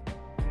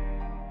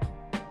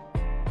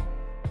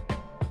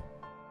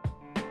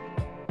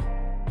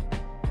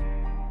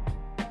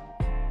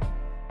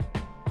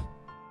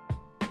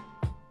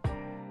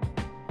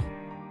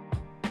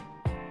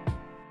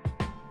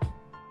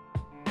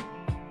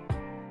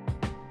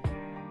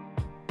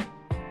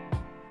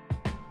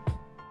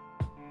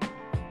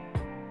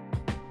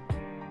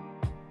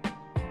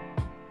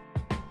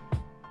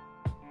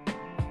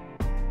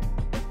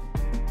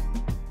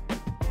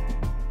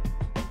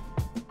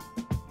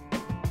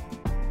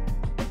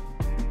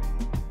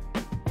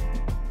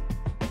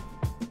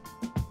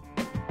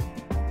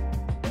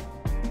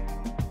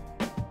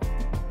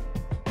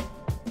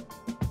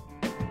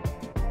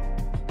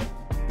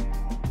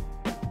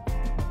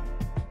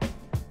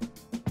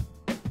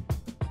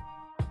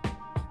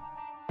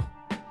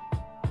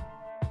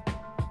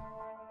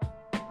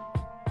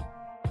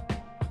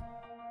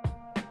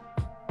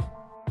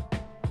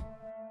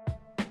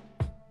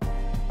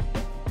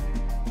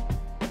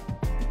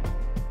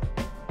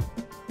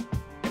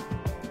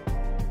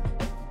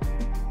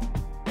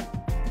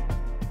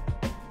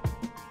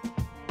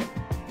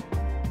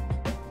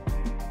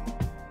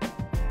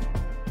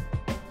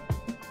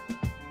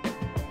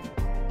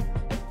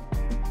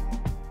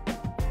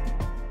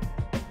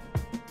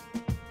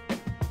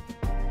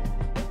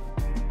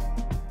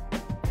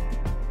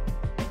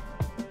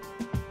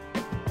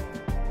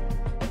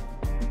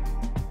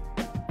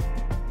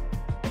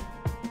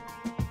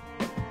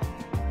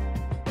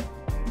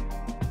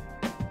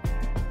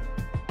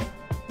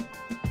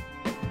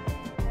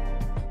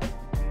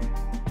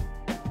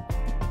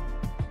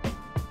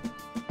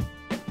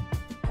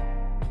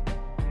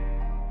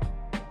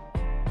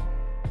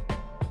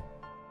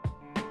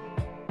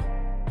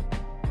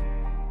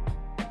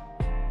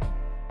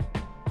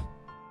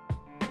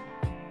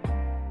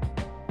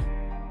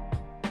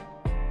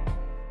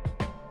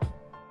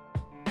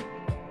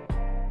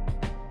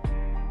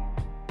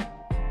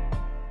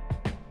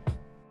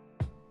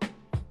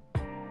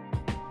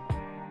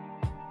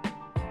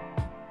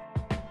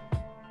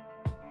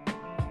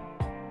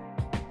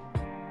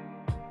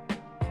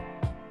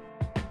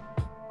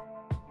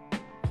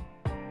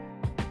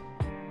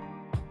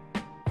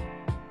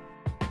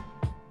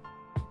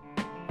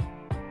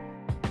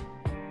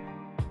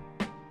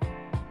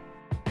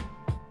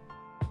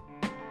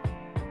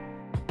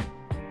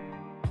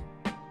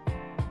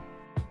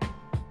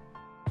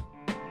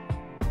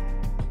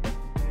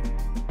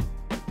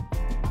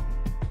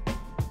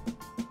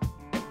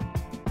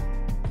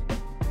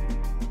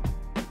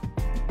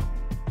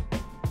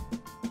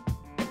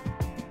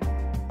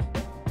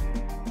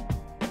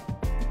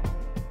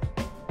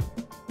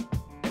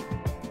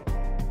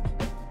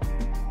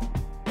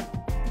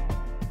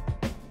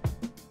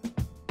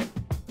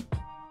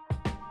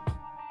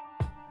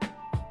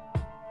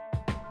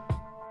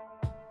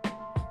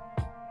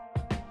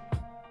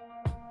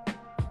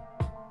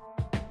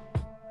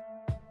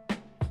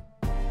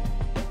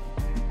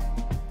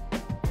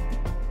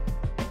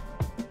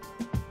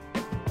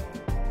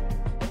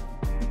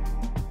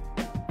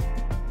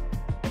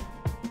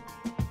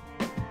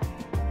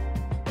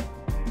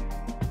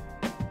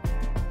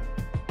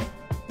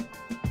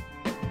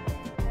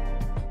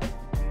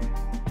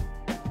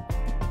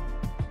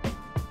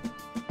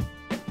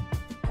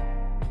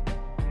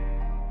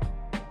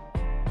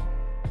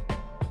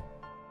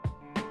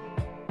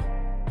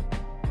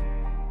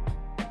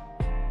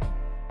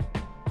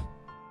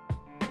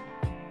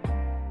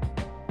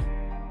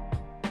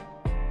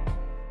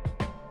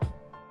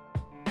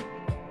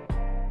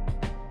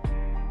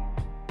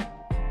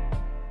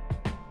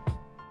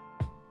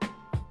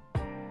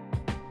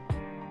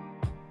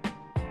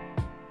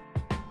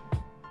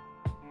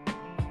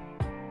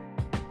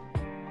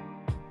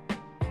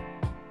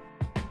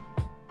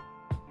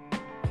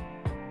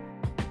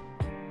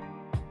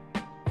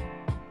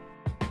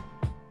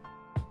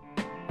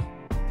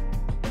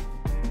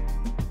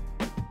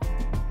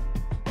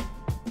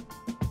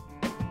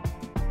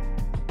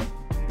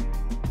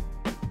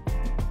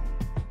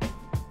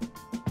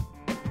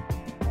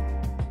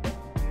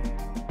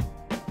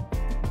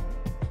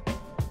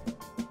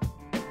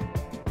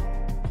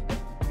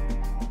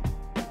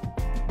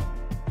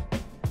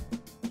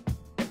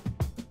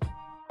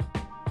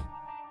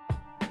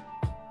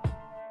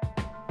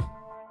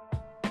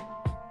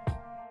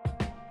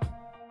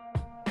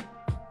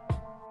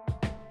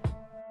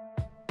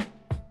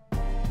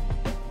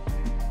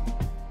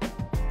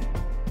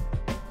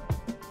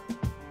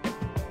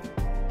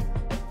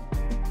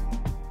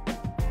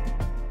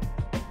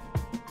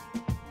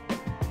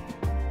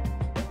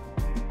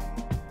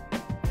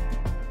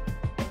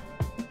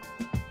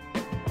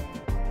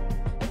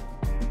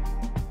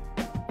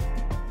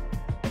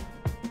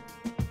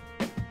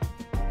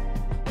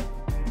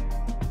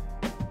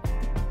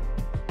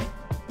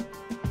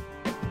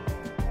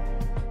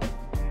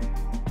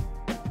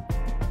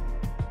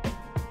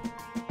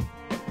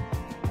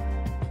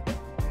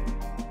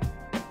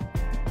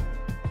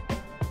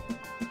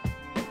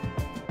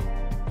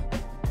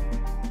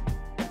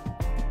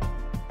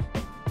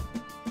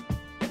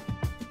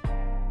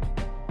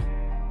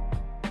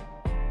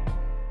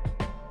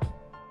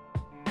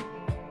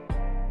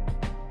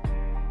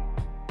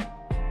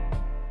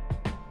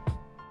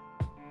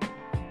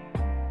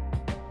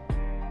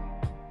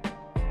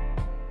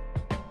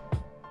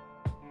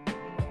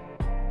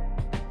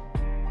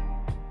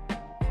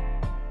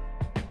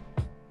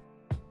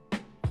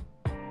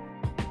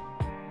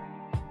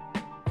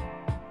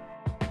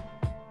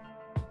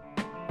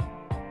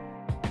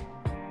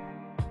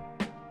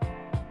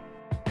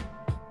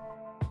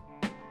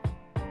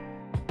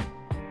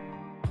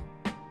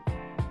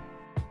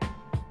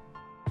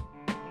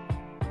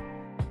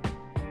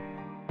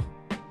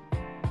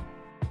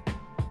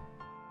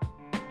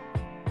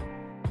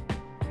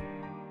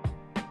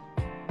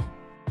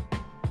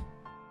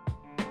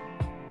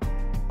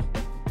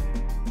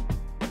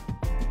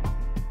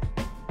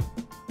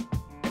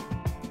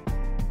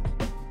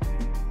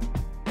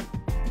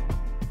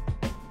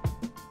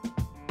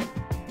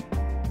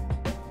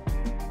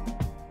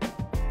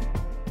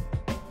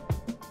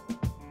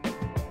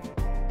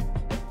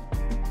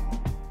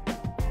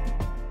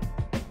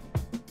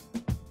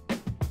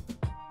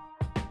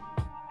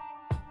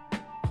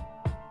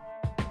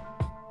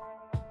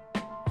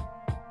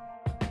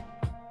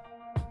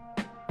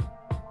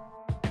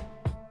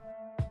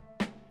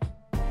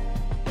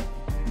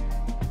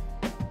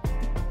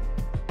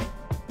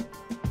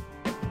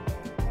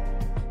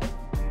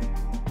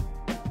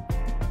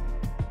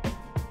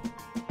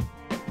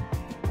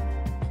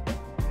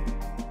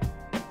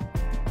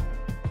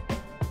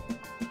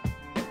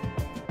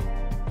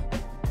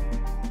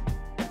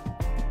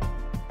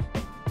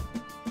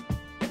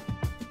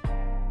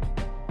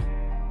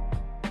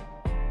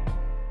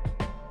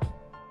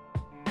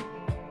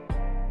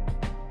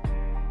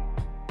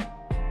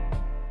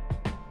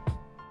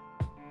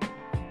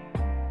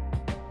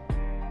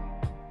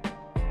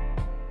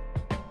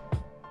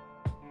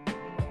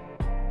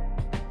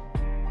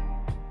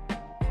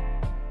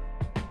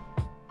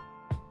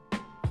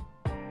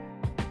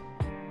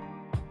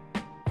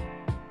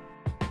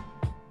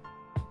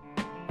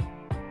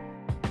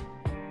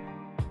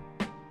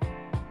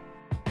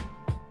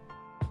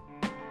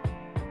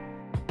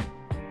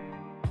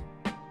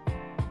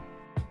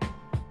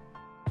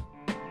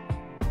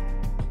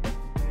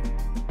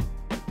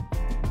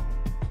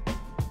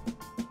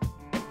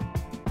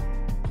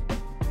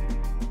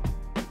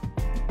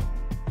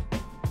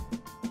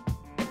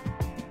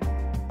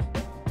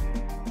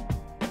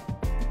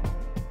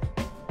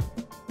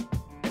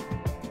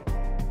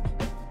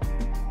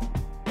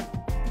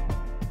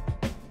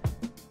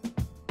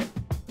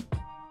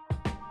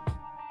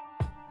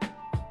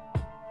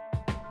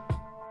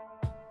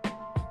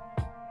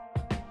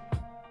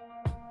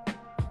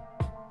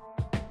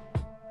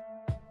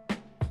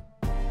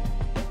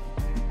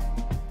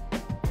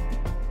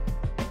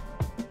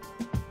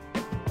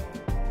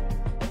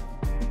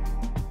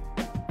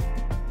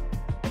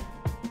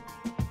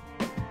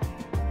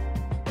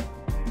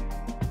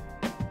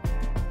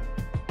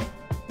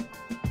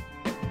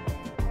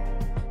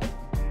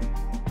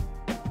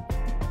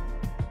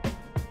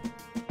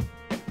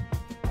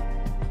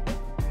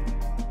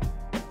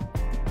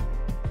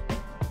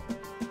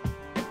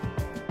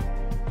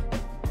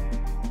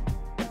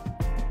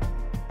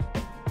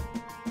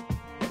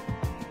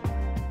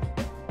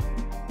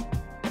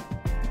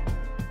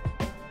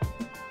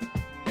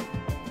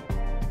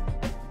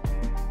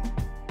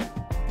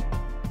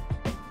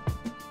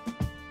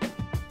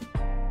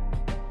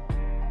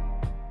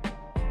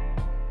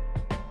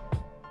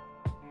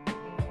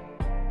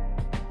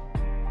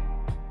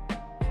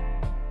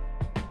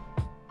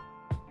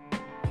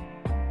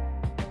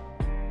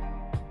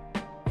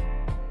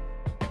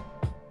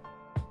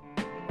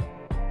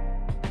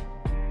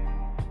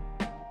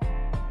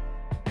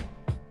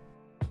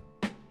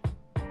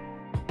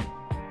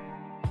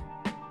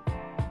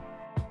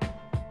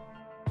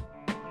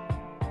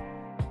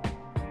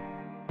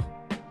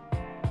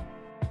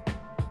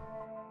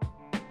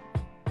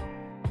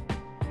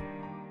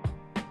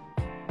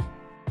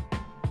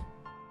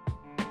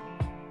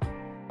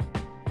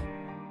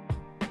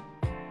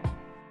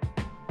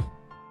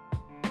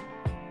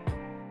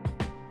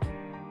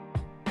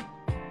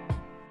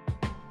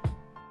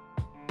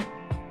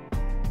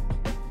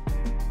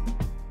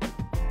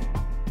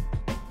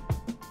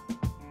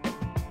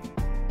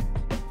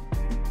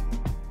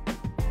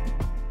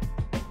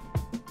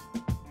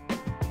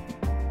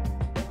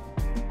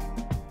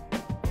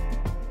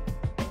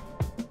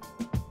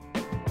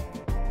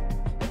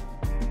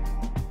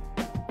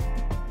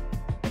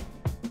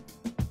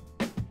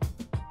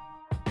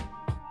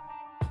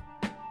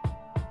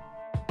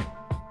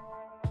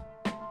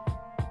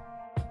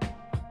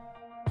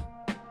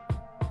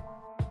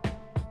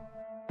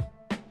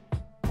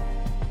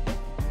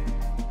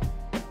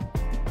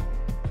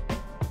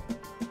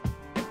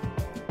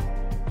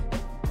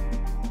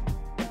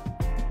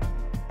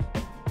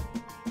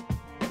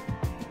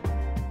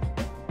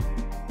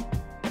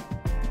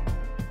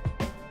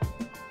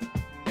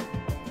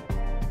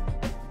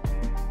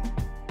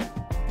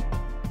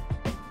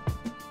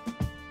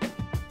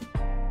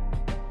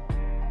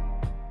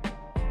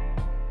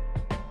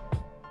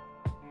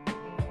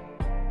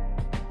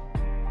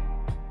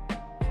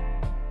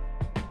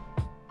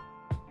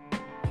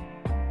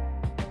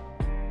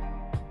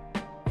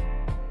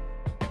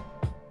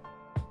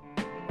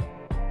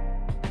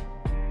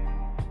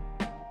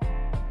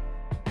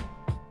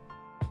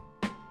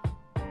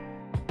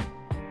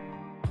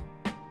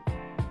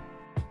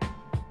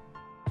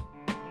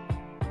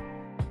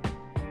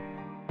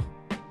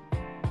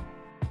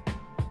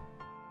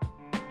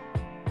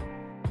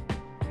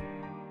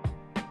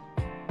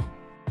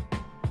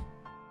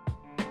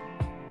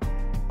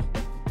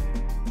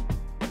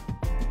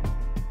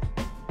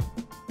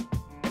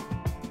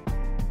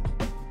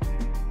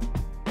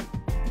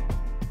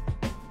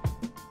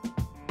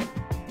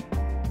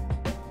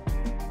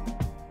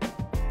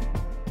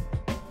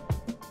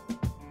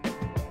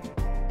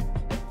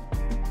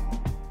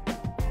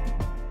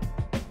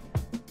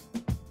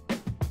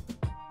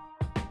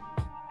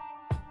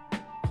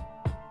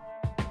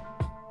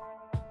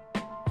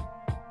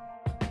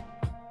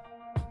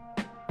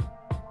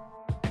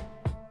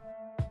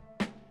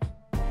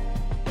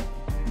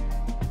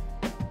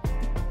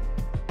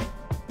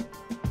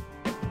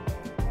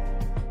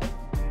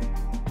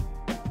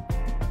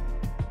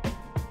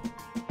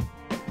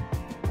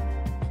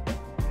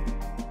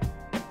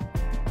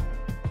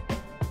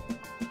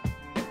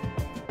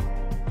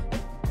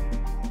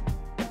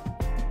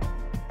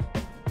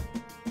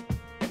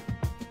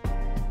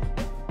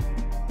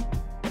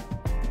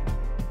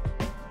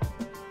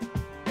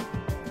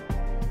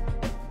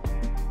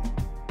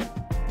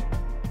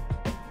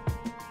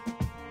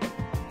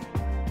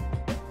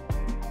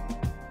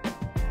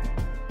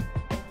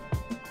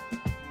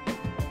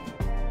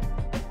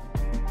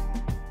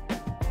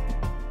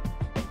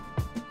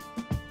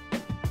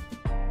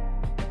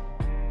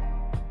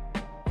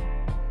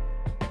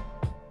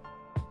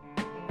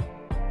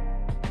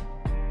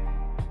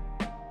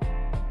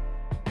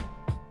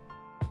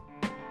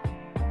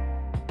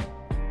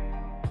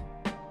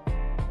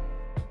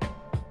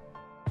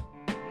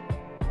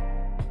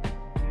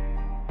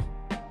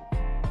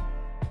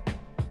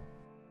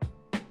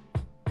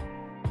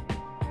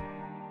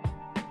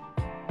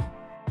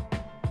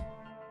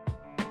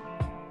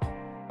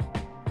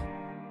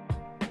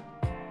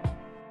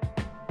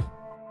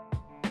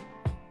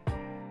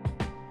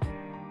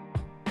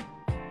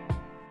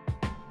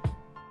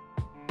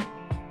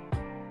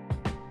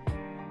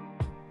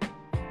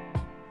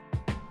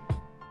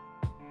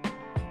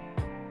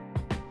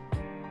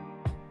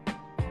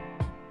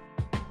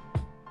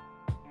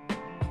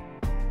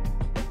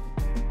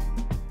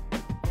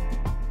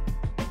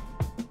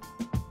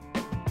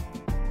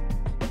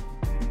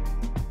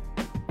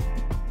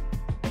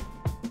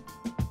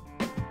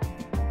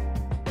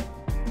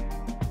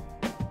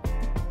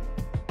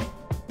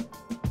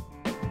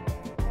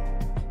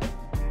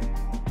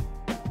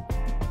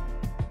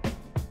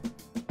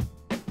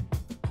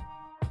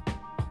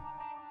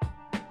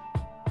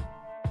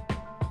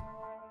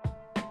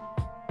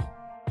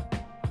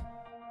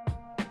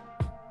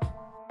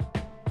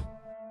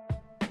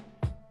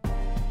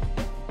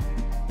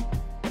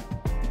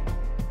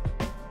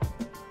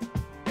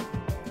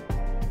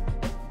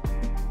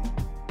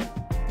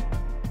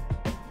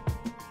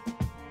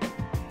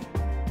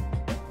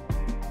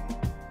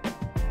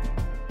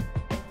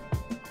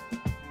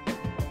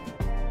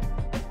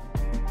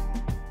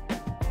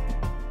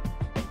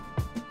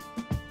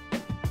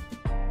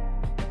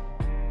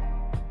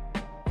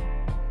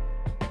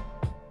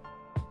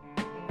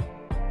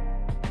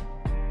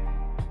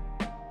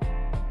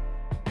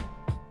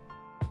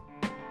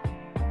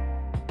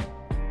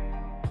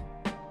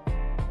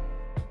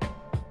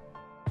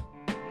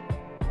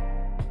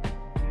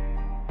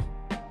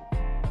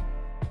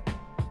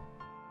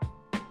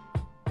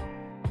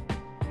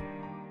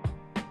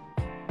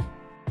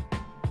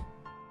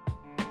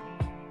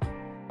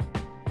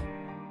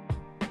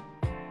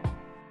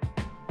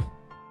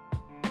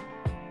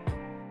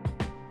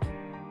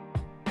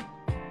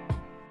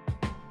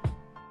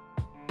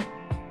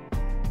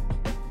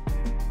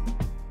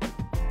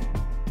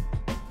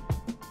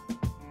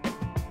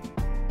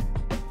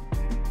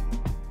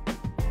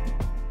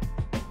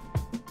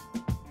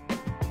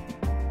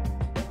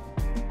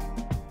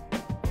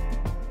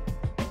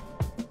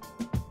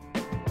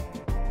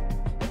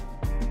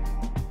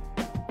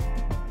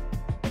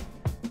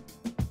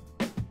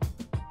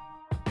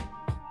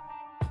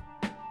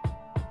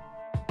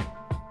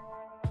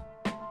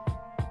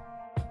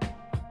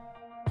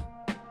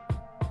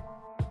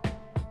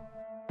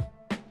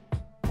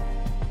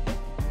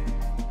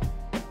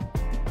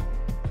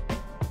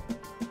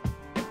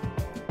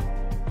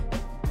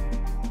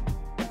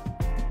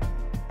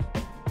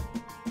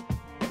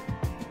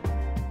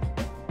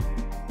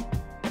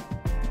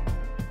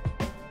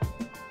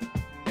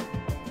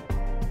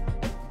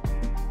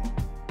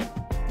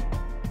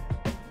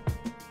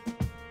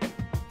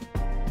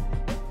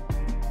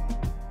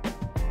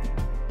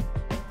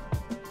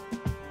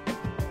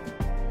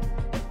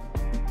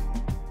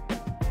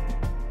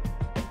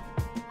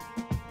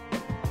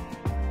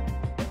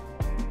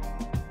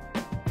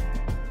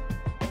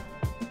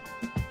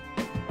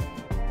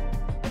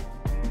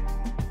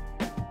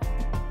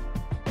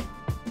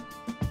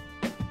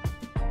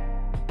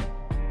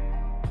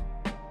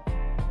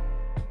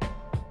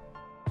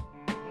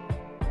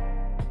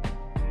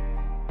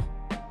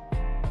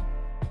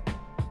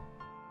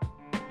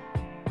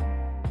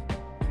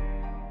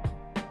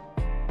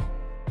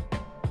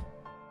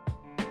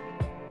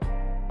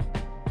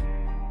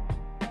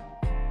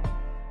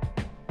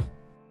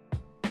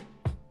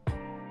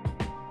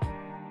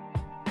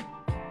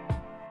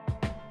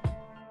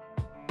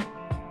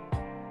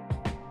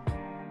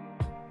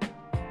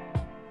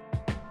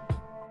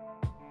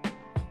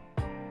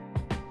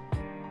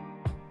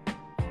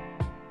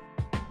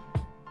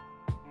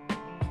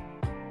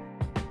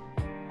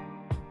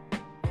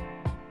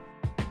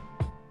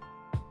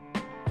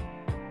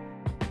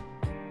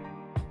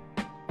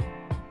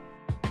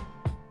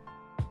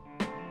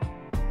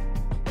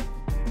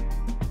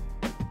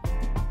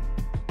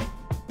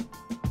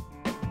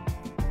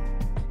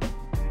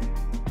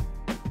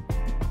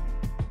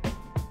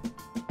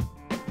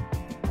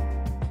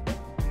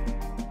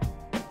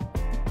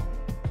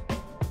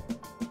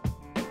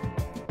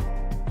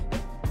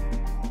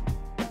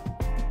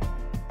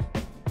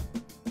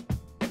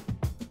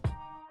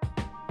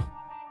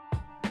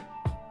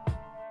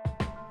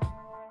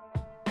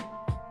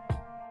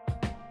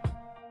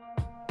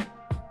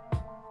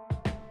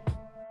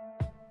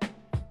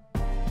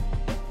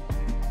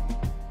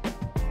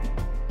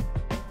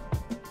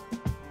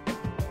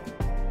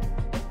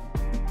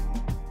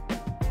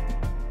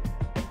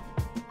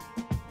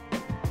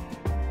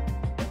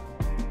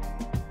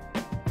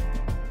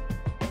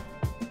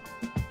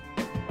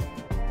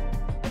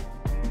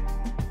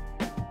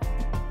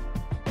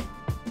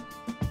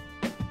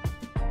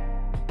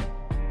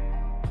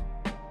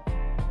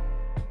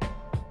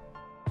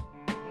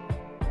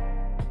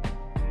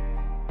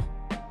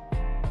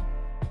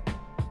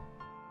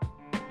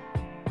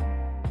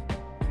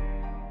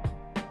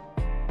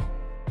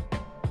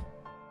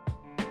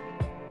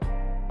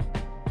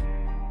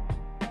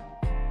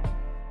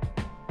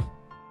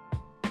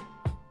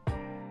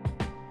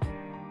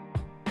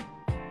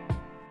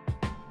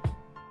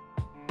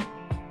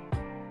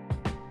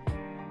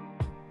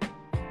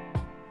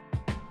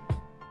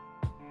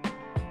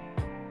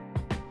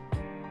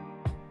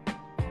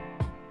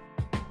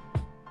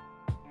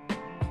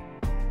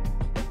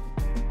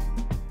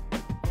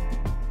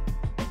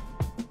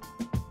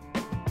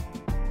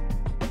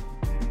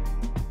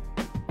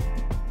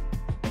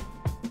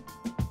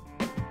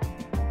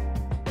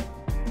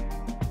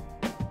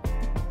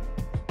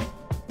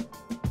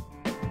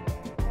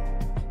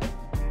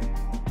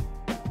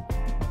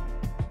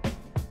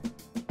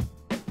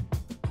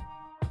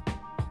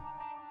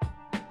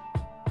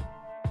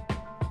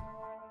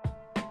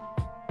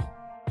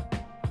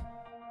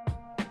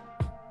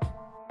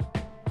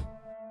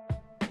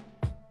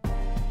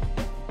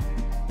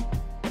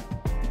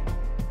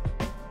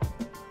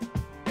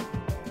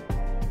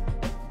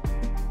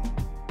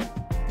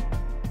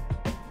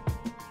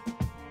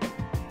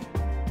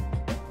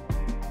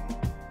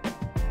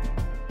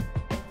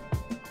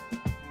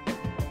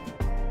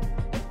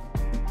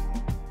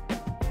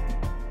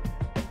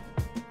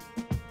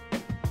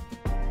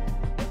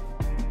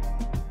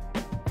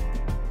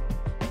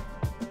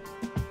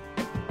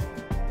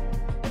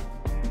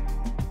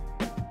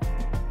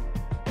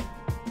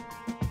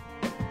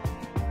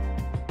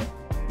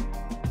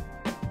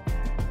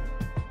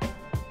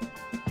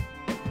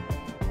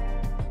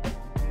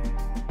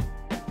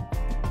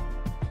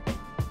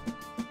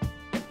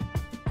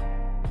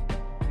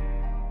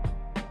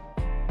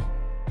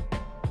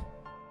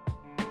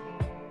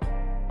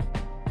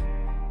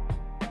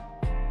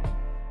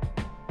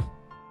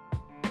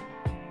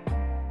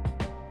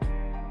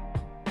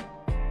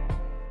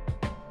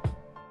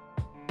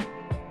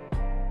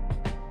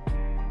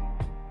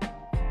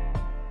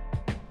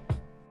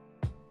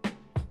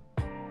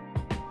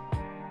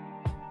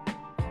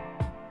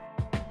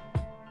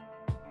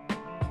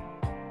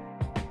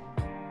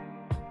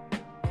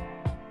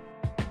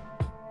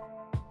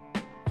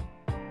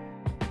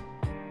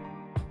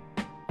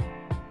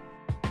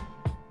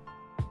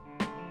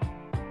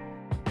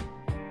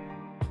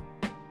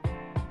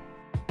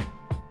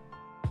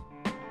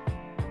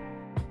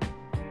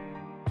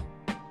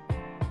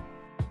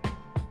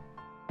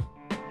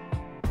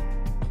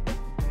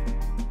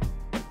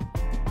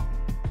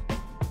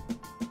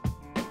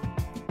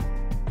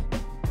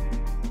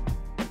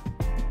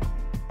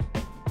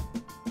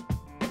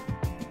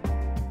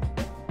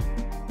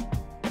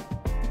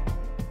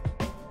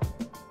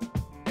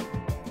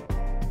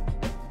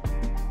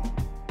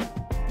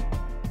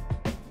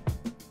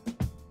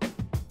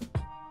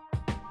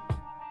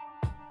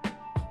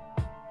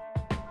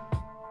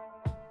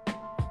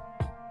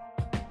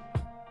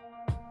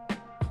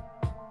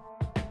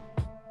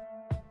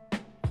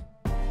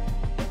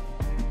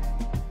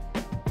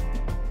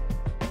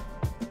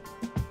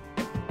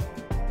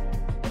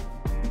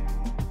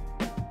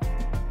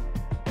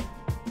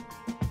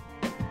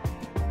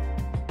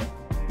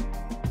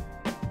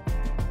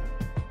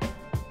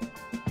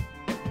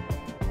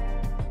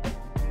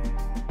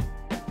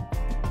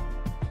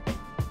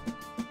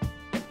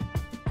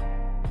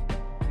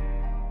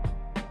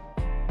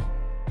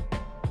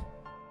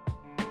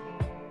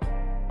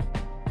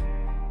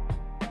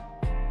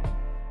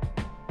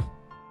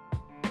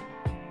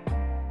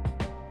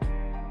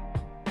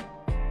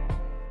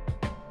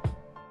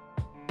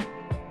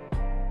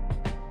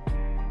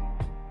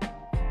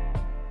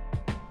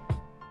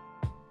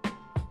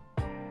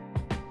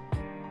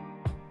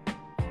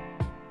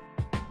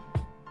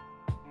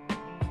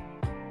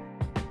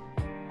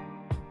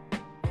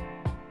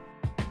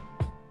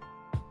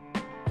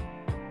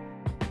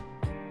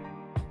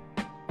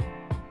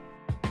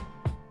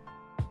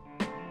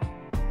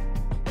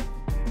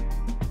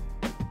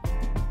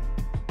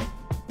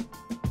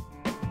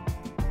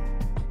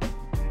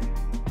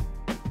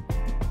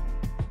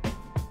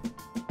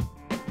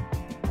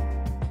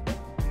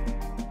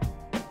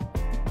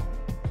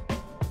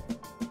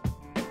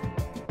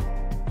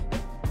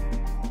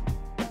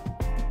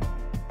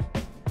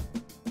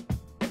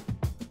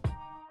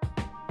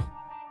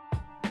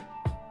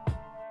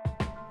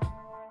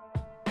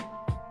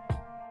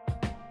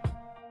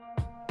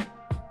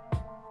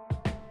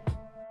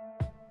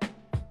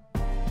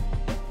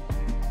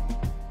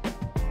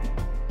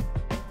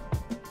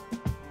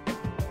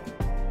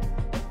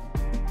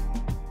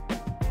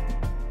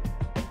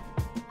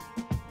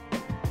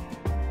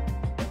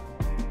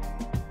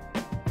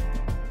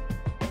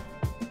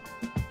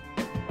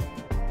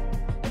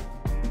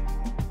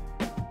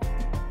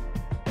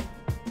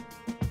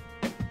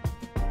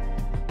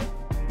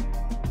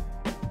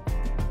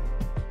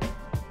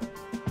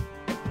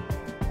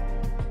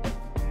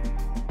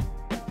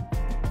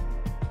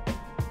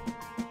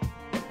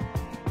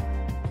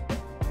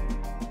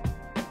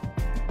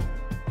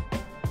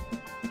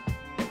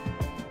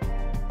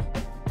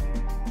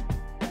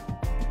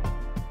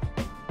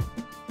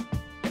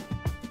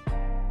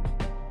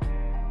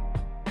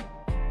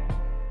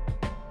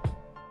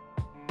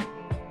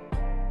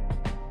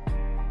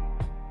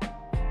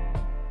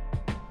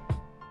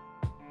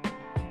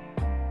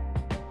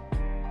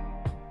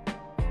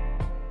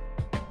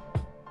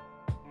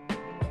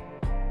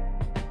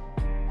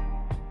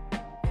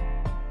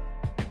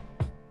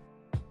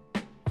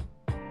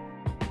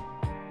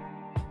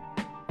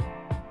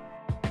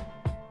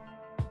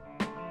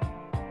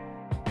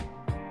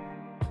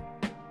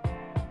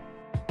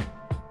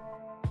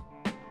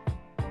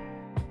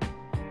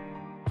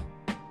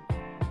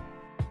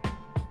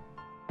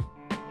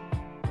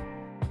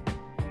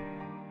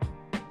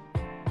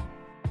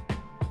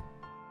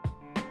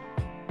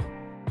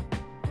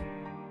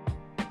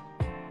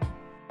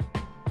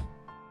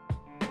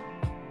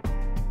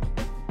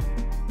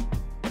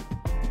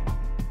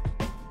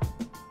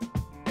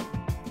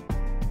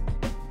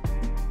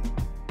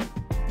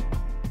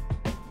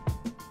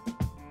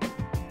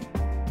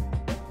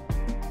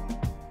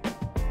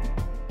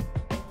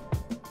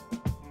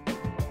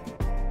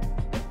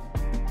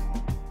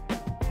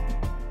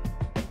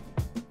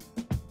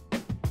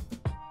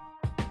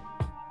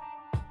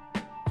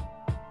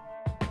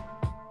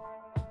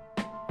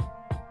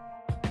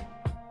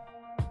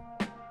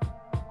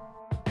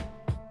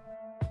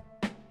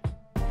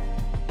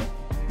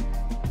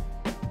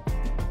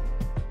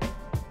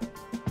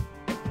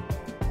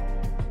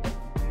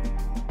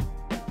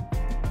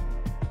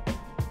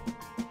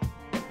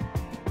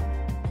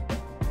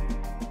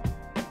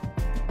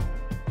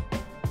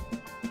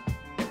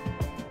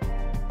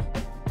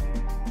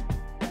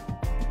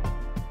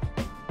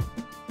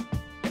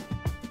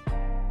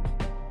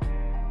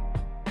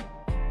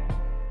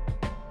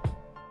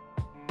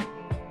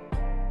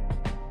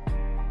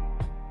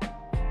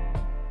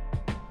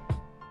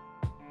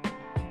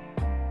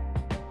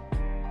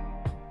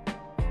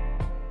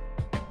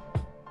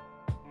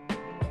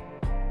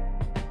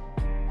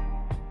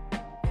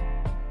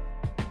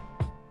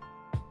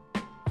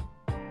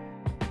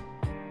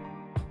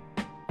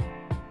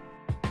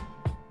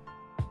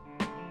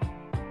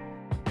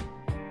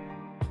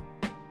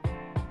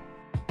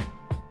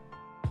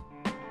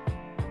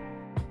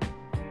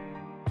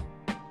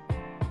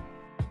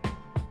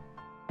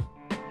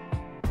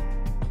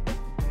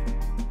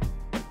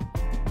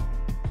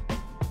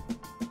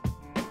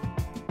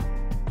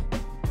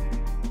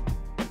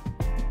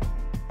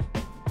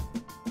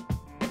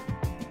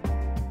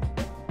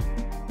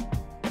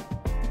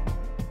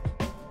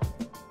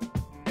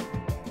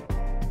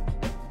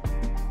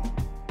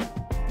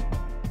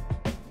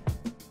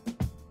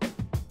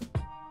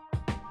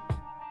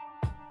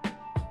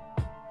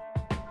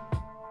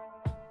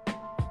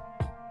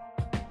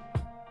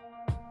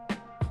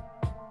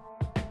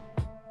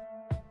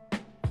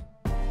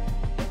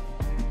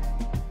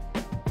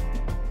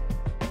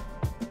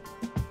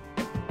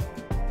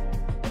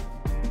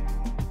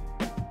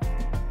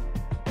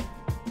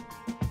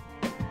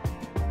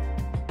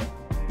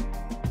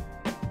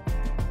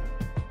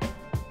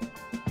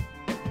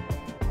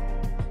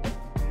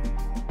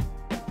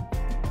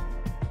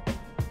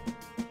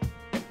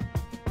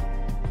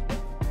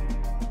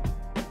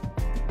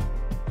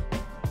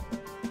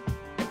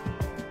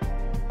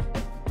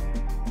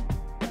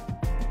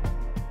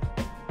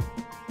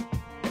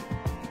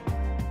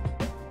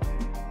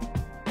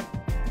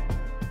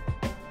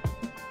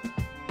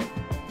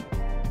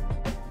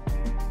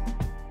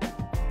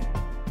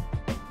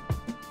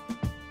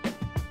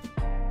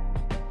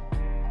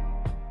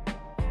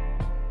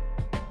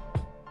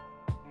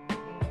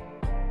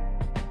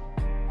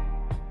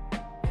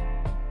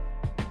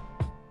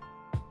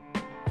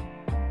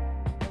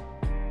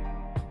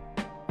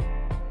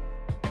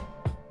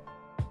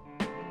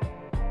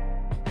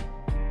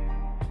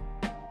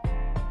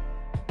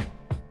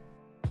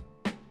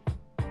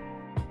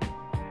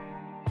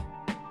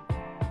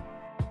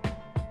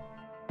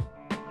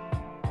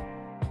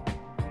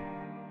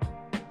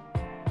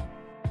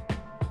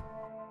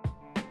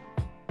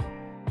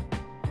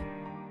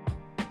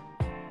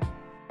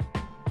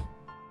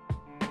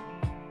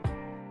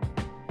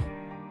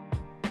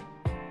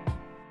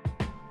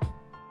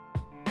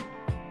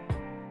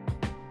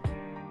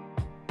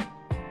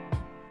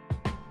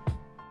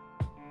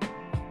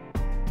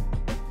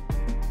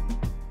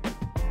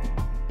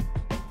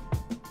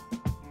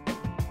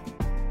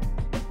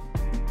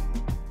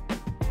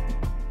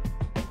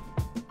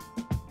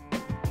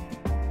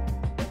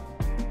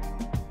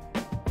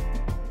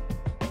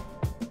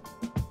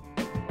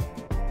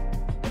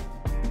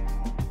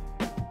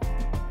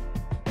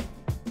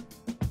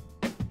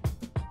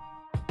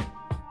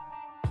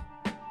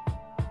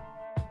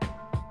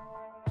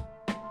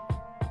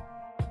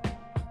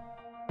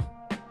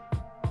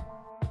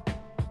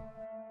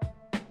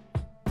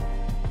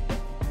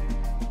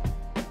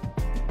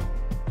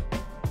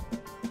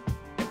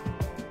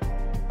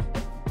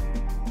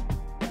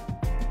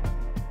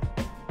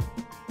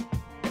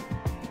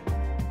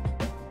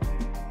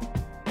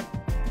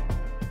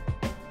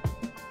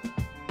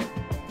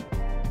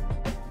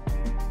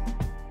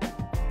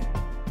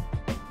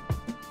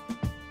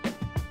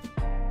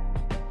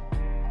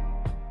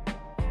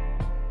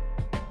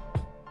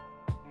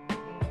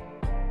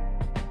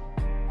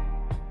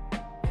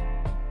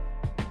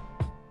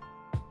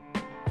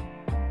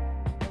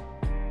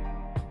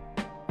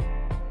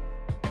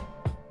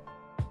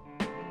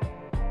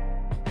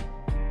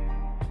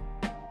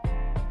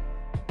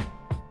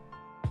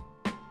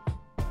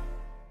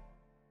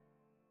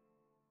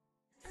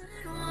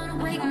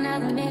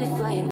 down a minute for you.